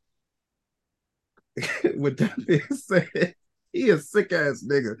crazy. With that being said, he a sick ass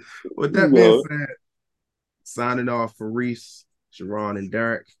nigga. With that being Yo, said, signing off for Reese, Sharon, and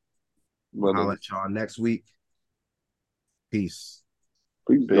Derek. my I'll nigga. let y'all next week. Peace.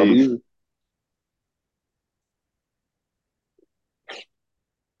 Please, y'all be Peace. easy.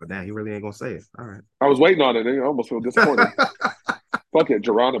 But now he really ain't gonna say it. All right. I was waiting on it, nigga. I almost feel disappointed. Fuck it,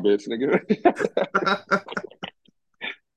 Geronovich, nigga.